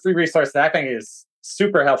for a free resource that I think is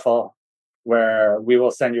super helpful, where we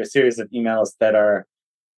will send you a series of emails that are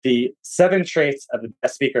the 7 traits of the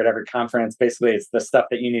best speaker at every conference. Basically, it's the stuff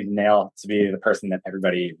that you need to nail to be the person that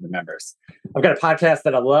everybody remembers. I've got a podcast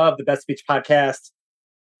that I love, the Best Speech Podcast.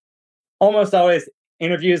 Almost always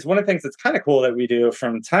interviews. One of the things that's kind of cool that we do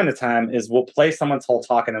from time to time is we'll play someone's whole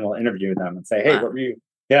talk and then we'll interview them and say, hey, what were you?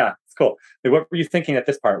 Yeah, it's cool. Like, what were you thinking at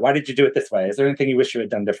this part? Why did you do it this way? Is there anything you wish you had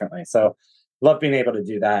done differently? So love being able to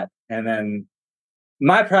do that. And then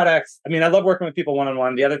my products, I mean, I love working with people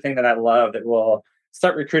one-on-one. The other thing that I love that will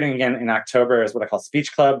start recruiting again in October is what I call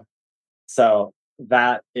Speech Club. So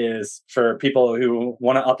that is for people who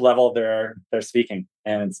want to up-level their speaking.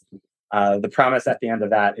 And the promise at the end of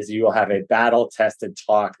that is you will have a battle-tested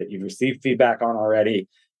talk that you've received feedback on already.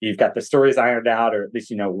 You've got the stories ironed out, or at least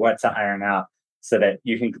you know what to iron out, so that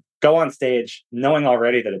you can go on stage knowing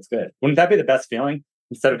already that it's good. Wouldn't that be the best feeling?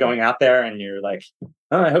 Instead of going out there and you're like,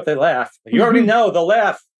 oh, I hope they laugh. You already know they'll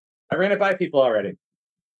laugh. I ran it by people already.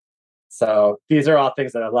 So these are all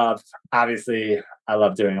things that I love. Obviously, I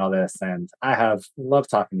love doing all this, and I have loved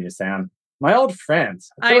talking to you, Sam. My old friend.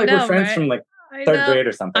 I feel like we're friends from like third grade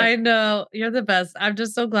or something. I know. You're the best. I'm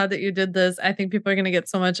just so glad that you did this. I think people are going to get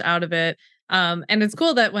so much out of it. And it's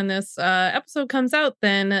cool that when this episode comes out,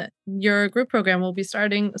 then your group program will be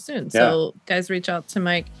starting soon. So guys, reach out to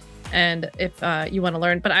Mike. And if you want to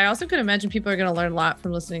learn, but I also could imagine people are going to learn a lot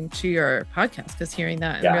from listening to your podcast, because hearing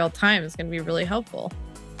that in real time is going to be really helpful.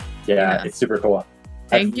 Yeah, it's super cool.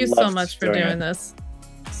 Thank you so much for doing this.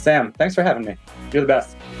 Sam, thanks for having me. You're the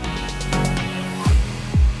best.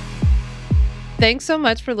 Thanks so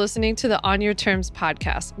much for listening to the On Your Terms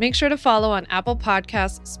podcast. Make sure to follow on Apple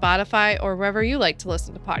Podcasts, Spotify, or wherever you like to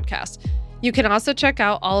listen to podcasts. You can also check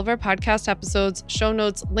out all of our podcast episodes, show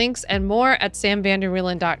notes, links, and more at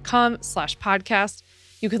samvanderwielen.com/podcast.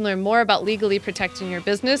 You can learn more about legally protecting your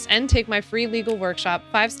business and take my free legal workshop,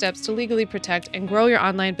 5 Steps to Legally Protect and Grow Your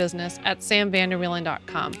Online Business at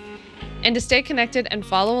samvanderwielen.com. And to stay connected and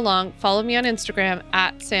follow along, follow me on Instagram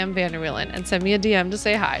at samvanderwielen and send me a DM to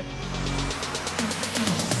say hi.